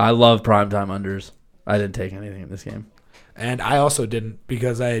 I love primetime unders. I didn't take anything in this game. And I also didn't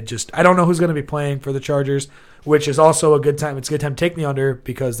because I don't know who's going to be playing for the Chargers, which is also a good time. It's a good time to take the under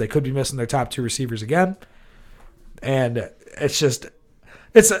because they could be missing their top two receivers again. And I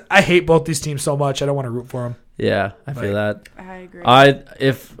hate both these teams so much. I don't want to root for them. Yeah, I feel that. I agree.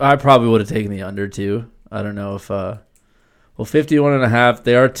 I probably would have taken the under too. I don't know if 51.5.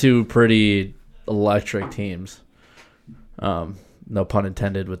 They are two pretty electric teams. No pun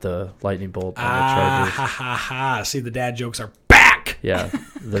intended with the lightning bolt on the Chargers. Ha ha ha! See, the dad jokes are back. Yeah,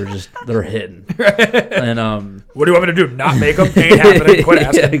 they're hitting. And What do you want me to do? Not make them? Ain't happening. Quit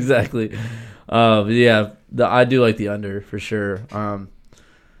asking. yeah, exactly. I do like the under for sure.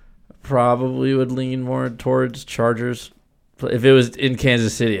 Probably would lean more towards Chargers if it was in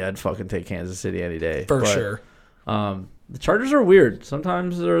Kansas City, I'd fucking take Kansas City any day. For sure. The Chargers are weird.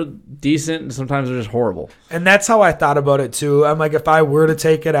 Sometimes they're decent, and sometimes they're just horrible. And that's how I thought about it, too. I'm like, if I were to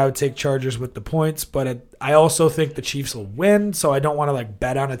take it, I would take Chargers with the points. But I also think the Chiefs will win, so I don't want to, like,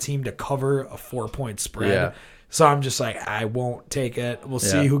 bet on a team to cover a 4-point spread. Yeah. So I'm just like, I won't take it. We'll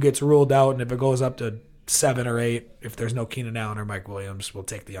see who gets ruled out, and if it goes up to 7 or 8, if there's no Keenan Allen or Mike Williams, we'll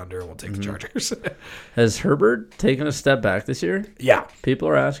take the under and we'll take the Chargers. Has Herbert taken a step back this year? Yeah. People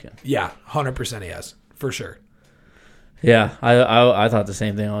are asking. Yeah, 100% he has, for sure. Yeah, I thought the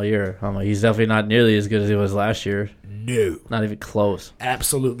same thing all year. I'm like, he's definitely not nearly as good as he was last year. No. Not even close.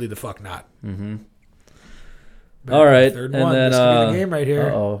 Absolutely the fuck not. Mm-hmm. All right. Third and one. then, This could be the game right here.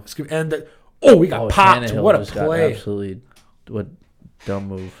 Uh-oh. We got popped. Tannehill What a just got play. absolutely, what dumb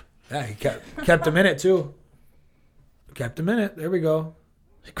move. Yeah, he kept him in it, too. Kept him in it. There we go.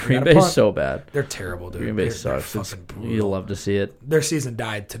 Green got a Bay's punt. so bad. They're terrible, dude. Green Bay They're sucks. fucking brutal. You love to see it. Their season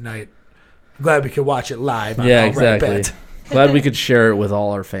died tonight. Glad we could watch it live. On Yeah, Outright exactly. Bet. Glad we could share it with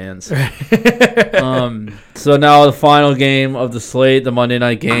all our fans. So now the final game of the slate, the Monday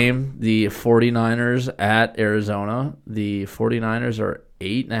night game, the 49ers at Arizona. The 49ers are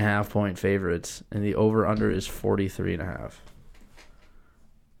 8.5-point favorites, and the over-under is 43.5.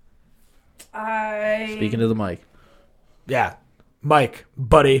 Speaking to the mic. Yeah. Mike,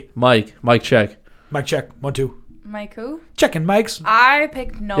 buddy. Mic check. Mike check. 1, 2. Mike who? Checking mics. I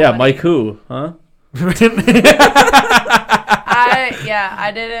picked nobody. Yeah, Mike who? Huh? I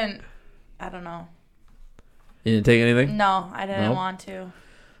didn't. I don't know. You didn't take anything? No, I didn't Nope. want to.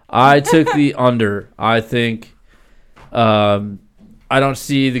 I took the under. I think I don't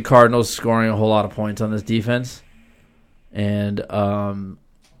see the Cardinals scoring a whole lot of points on this defense. And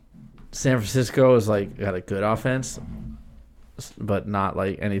San Francisco is like got a good offense, but not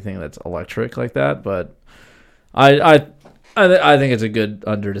like anything that's electric like that. But I think it's a good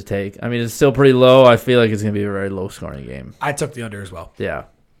under to take. I mean, it's still pretty low. I feel like it's going to be a very low scoring game. I took the under as well. Yeah.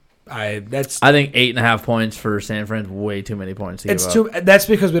 I think I think 8.5 points for San Fran's way too many points to give up. That's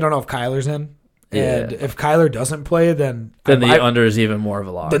because we don't know if Kyler's in. Yeah. And if Kyler doesn't play, then the under is even more of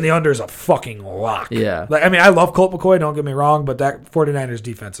a lock. Then the under is a fucking lock. Yeah. Like, I mean, I love Colt McCoy, don't get me wrong, but that 49ers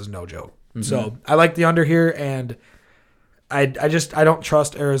defense is no joke. Mm-hmm. So I like the under here, and I don't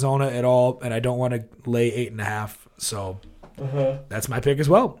trust Arizona at all, and I don't want to lay 8.5. So that's my pick as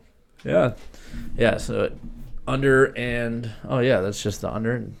well. Yeah. Yeah, so under and that's just the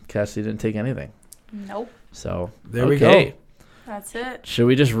under. And Cassie didn't take anything. Nope. So There we go. That's it. Should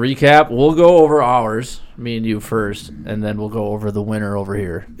we just recap? We'll go over ours, me and you first, and then we'll go over the winner over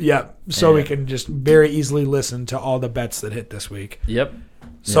here. Yeah. So we can just very easily listen to all the bets that hit this week. Yep.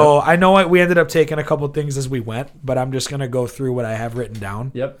 So I know we ended up taking a couple things as we went, but I'm just going to go through what I have written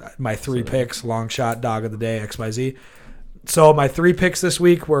down. Yep. My 3 picks, long shot, dog of the day, XYZ. So my 3 picks this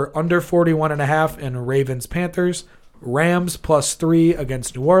week were under 41.5 in Ravens Panthers, Rams +3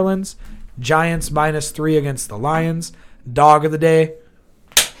 against New Orleans, Giants -3 against the Lions, dog of the day,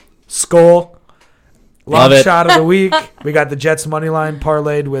 Skull. Long shot of the week. We got the Jets money line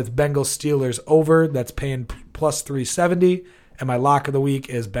parlayed with Bengals Steelers over. That's paying +370. And my lock of the week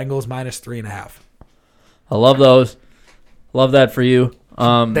is Bengals -3.5. I love those. Love that for you.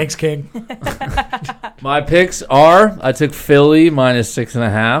 Thanks, King. My picks are, I took Philly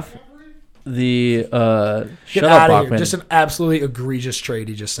 -6.5. The Get shut out up, of here. Bachman. Just an absolutely egregious trade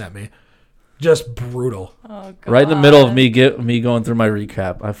he just sent me. Just brutal. Oh, God. Right in the middle of me going through my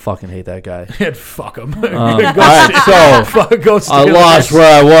recap. I fucking hate that guy. And fuck him. All right, so I lost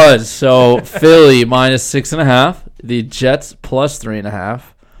where I was. So Philly -6.5. The Jets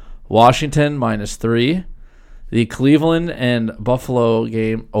 +3.5. Washington -3. The Cleveland and Buffalo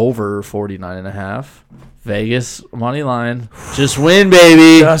game over 49.5. Vegas money line. Just win,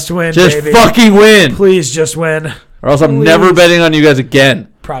 baby. Just win, Just baby. fucking win. Please just win. Or else I'm Please. never betting on you guys again.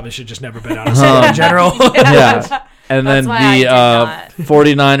 Probably should just never bet on us in general. Yeah. And then That's why I the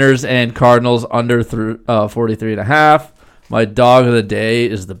 49ers and Cardinals under 43.5. My dog of the day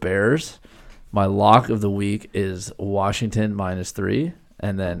is the Bears. My lock of the week is Washington -3.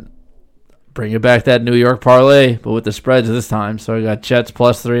 And then bring it back that New York parlay, but with the spreads this time. So I got Jets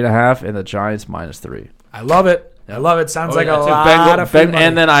 +3.5 and the Giants -3. I love it. I love it. Sounds like I a took lot of free money.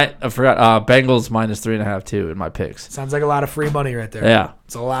 and then I forgot Bengals -3.5 too in my picks. Sounds like a lot of free money right there. Yeah.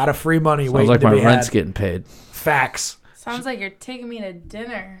 It's a lot of free money Sounds waiting like to my be rent's had. getting paid. Facts. Sounds like you're taking me to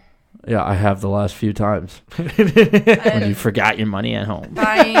dinner. Yeah, I have the last few times. When you And forgot your money at home.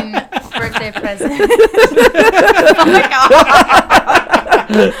 buying birthday presents. Oh my God.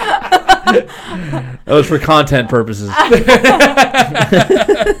 That was for content purposes.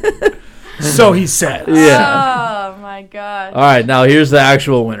 So he said. Yeah. Oh my my gosh. All right, now here's the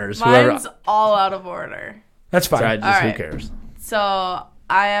actual winners. Mine's all out of order. That's fine. Sorry, just All who right. cares? So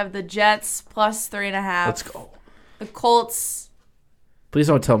I have the Jets plus 3.5. Let's go. The Colts. Please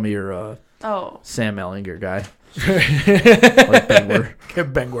don't tell me you're Oh. Sam Ellinger guy. Like Bengler.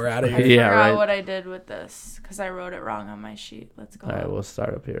 Get Bengwer out of I here. Yeah, forgot right. what I did with this because I wrote it wrong on my sheet. Let's go. All right, we'll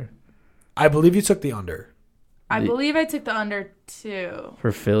start up here. I believe you took the under. I believe I took the under 2.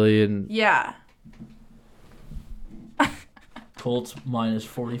 For Philly and Yeah. Colts minus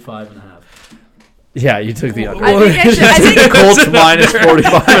 45.5. Yeah, you took the under. I think The Colts minus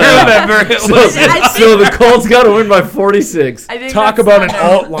 45. Remember, So the Colts got to win by 46. I think talk that's about an the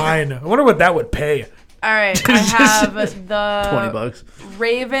alt line. I wonder what that would pay. All right. I have the $20.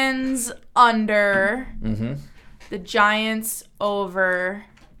 Ravens under. Mm-hmm. The Giants over.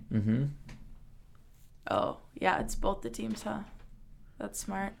 Mm-hmm. Oh, yeah, it's both the teams, huh? That's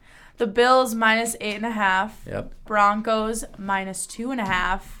smart. The Bills minus 8.5. Yep. Broncos minus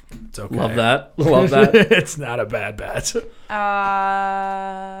 2.5. It's okay. Love that. Love that. It's not a bad bet.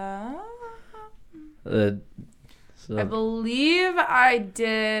 So, I believe I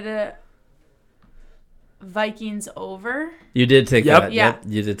did Vikings over. you did take Yep. that. Yeah. Yep.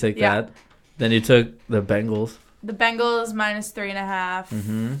 You did take Yeah. that. Then you took the Bengals. The Bengals minus 3.5.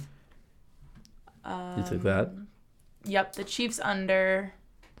 Mm-hmm. You took that. Yep, the Chiefs under,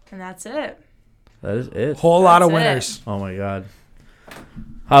 and that's it. That is it. Whole lot of That's it. winners. Oh my God.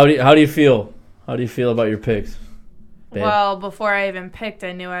 How do you feel? How do you feel about your picks? Babe? Well, before I even picked,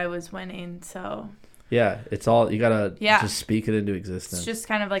 I knew I was winning, so Yeah, it's all you gotta Yeah. just speak it into it's existence. just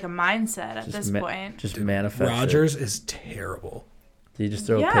kind of like a mindset at Just this point. Just manifest. Rogers is terrible. Did you just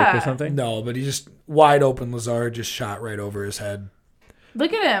throw a pick Yeah. or something? No, but he just wide open. Lazard just shot right over his head.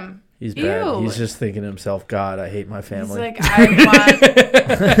 Look at him. He's bad. Ew. He's just thinking to himself, God, I hate my He's family. like, I want.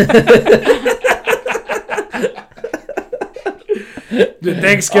 Dude,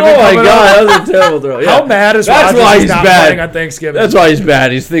 Thanksgiving. Oh my coming God, up. that was a terrible throw. Yeah. How mad is That's Rogers why he's he's not bad. playing on Thanksgiving? That's why he's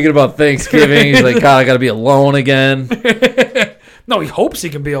bad. He's thinking about Thanksgiving. He's like, God, I got to be alone again. No, he hopes he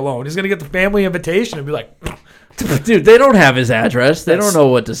can be alone. He's gonna get the family invitation and be like, Dude, they don't have his address. They That's- don't know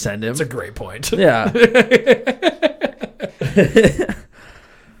what to send him. "That's a great point." Yeah.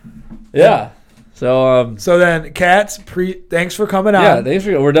 Yeah. So, So then, Katz, thanks for coming yeah, on. thanks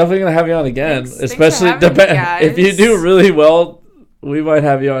for. We're definitely gonna have you on again, Thanks for especially having me, guys. if you do really well. We might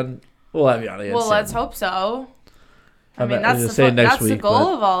have you on. We'll have you on again. Well, soon. let's hope so. I I'm mean, gonna that's say the next that's the week, goal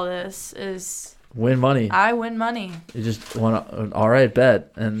but- of all this is win money. I win money. You just want an all right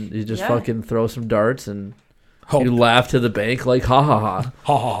bet, and you just Yeah. fucking throw some darts, and Hope. you laugh to the bank like ha ha ha.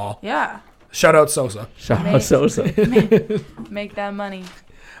 Ha ha ha. Yeah, Shout out Sosa. Shout Mate. out Sosa. make that money.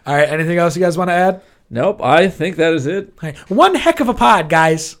 All right. Anything else you guys want to add? Nope, I think that is it. Hey, one heck of a pod,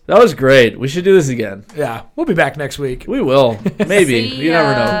 guys. That was great. We should do this again. Yeah, we'll be back next week. We will. Maybe. See You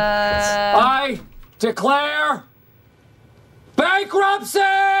never know. ya. I declare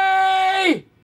bankruptcy!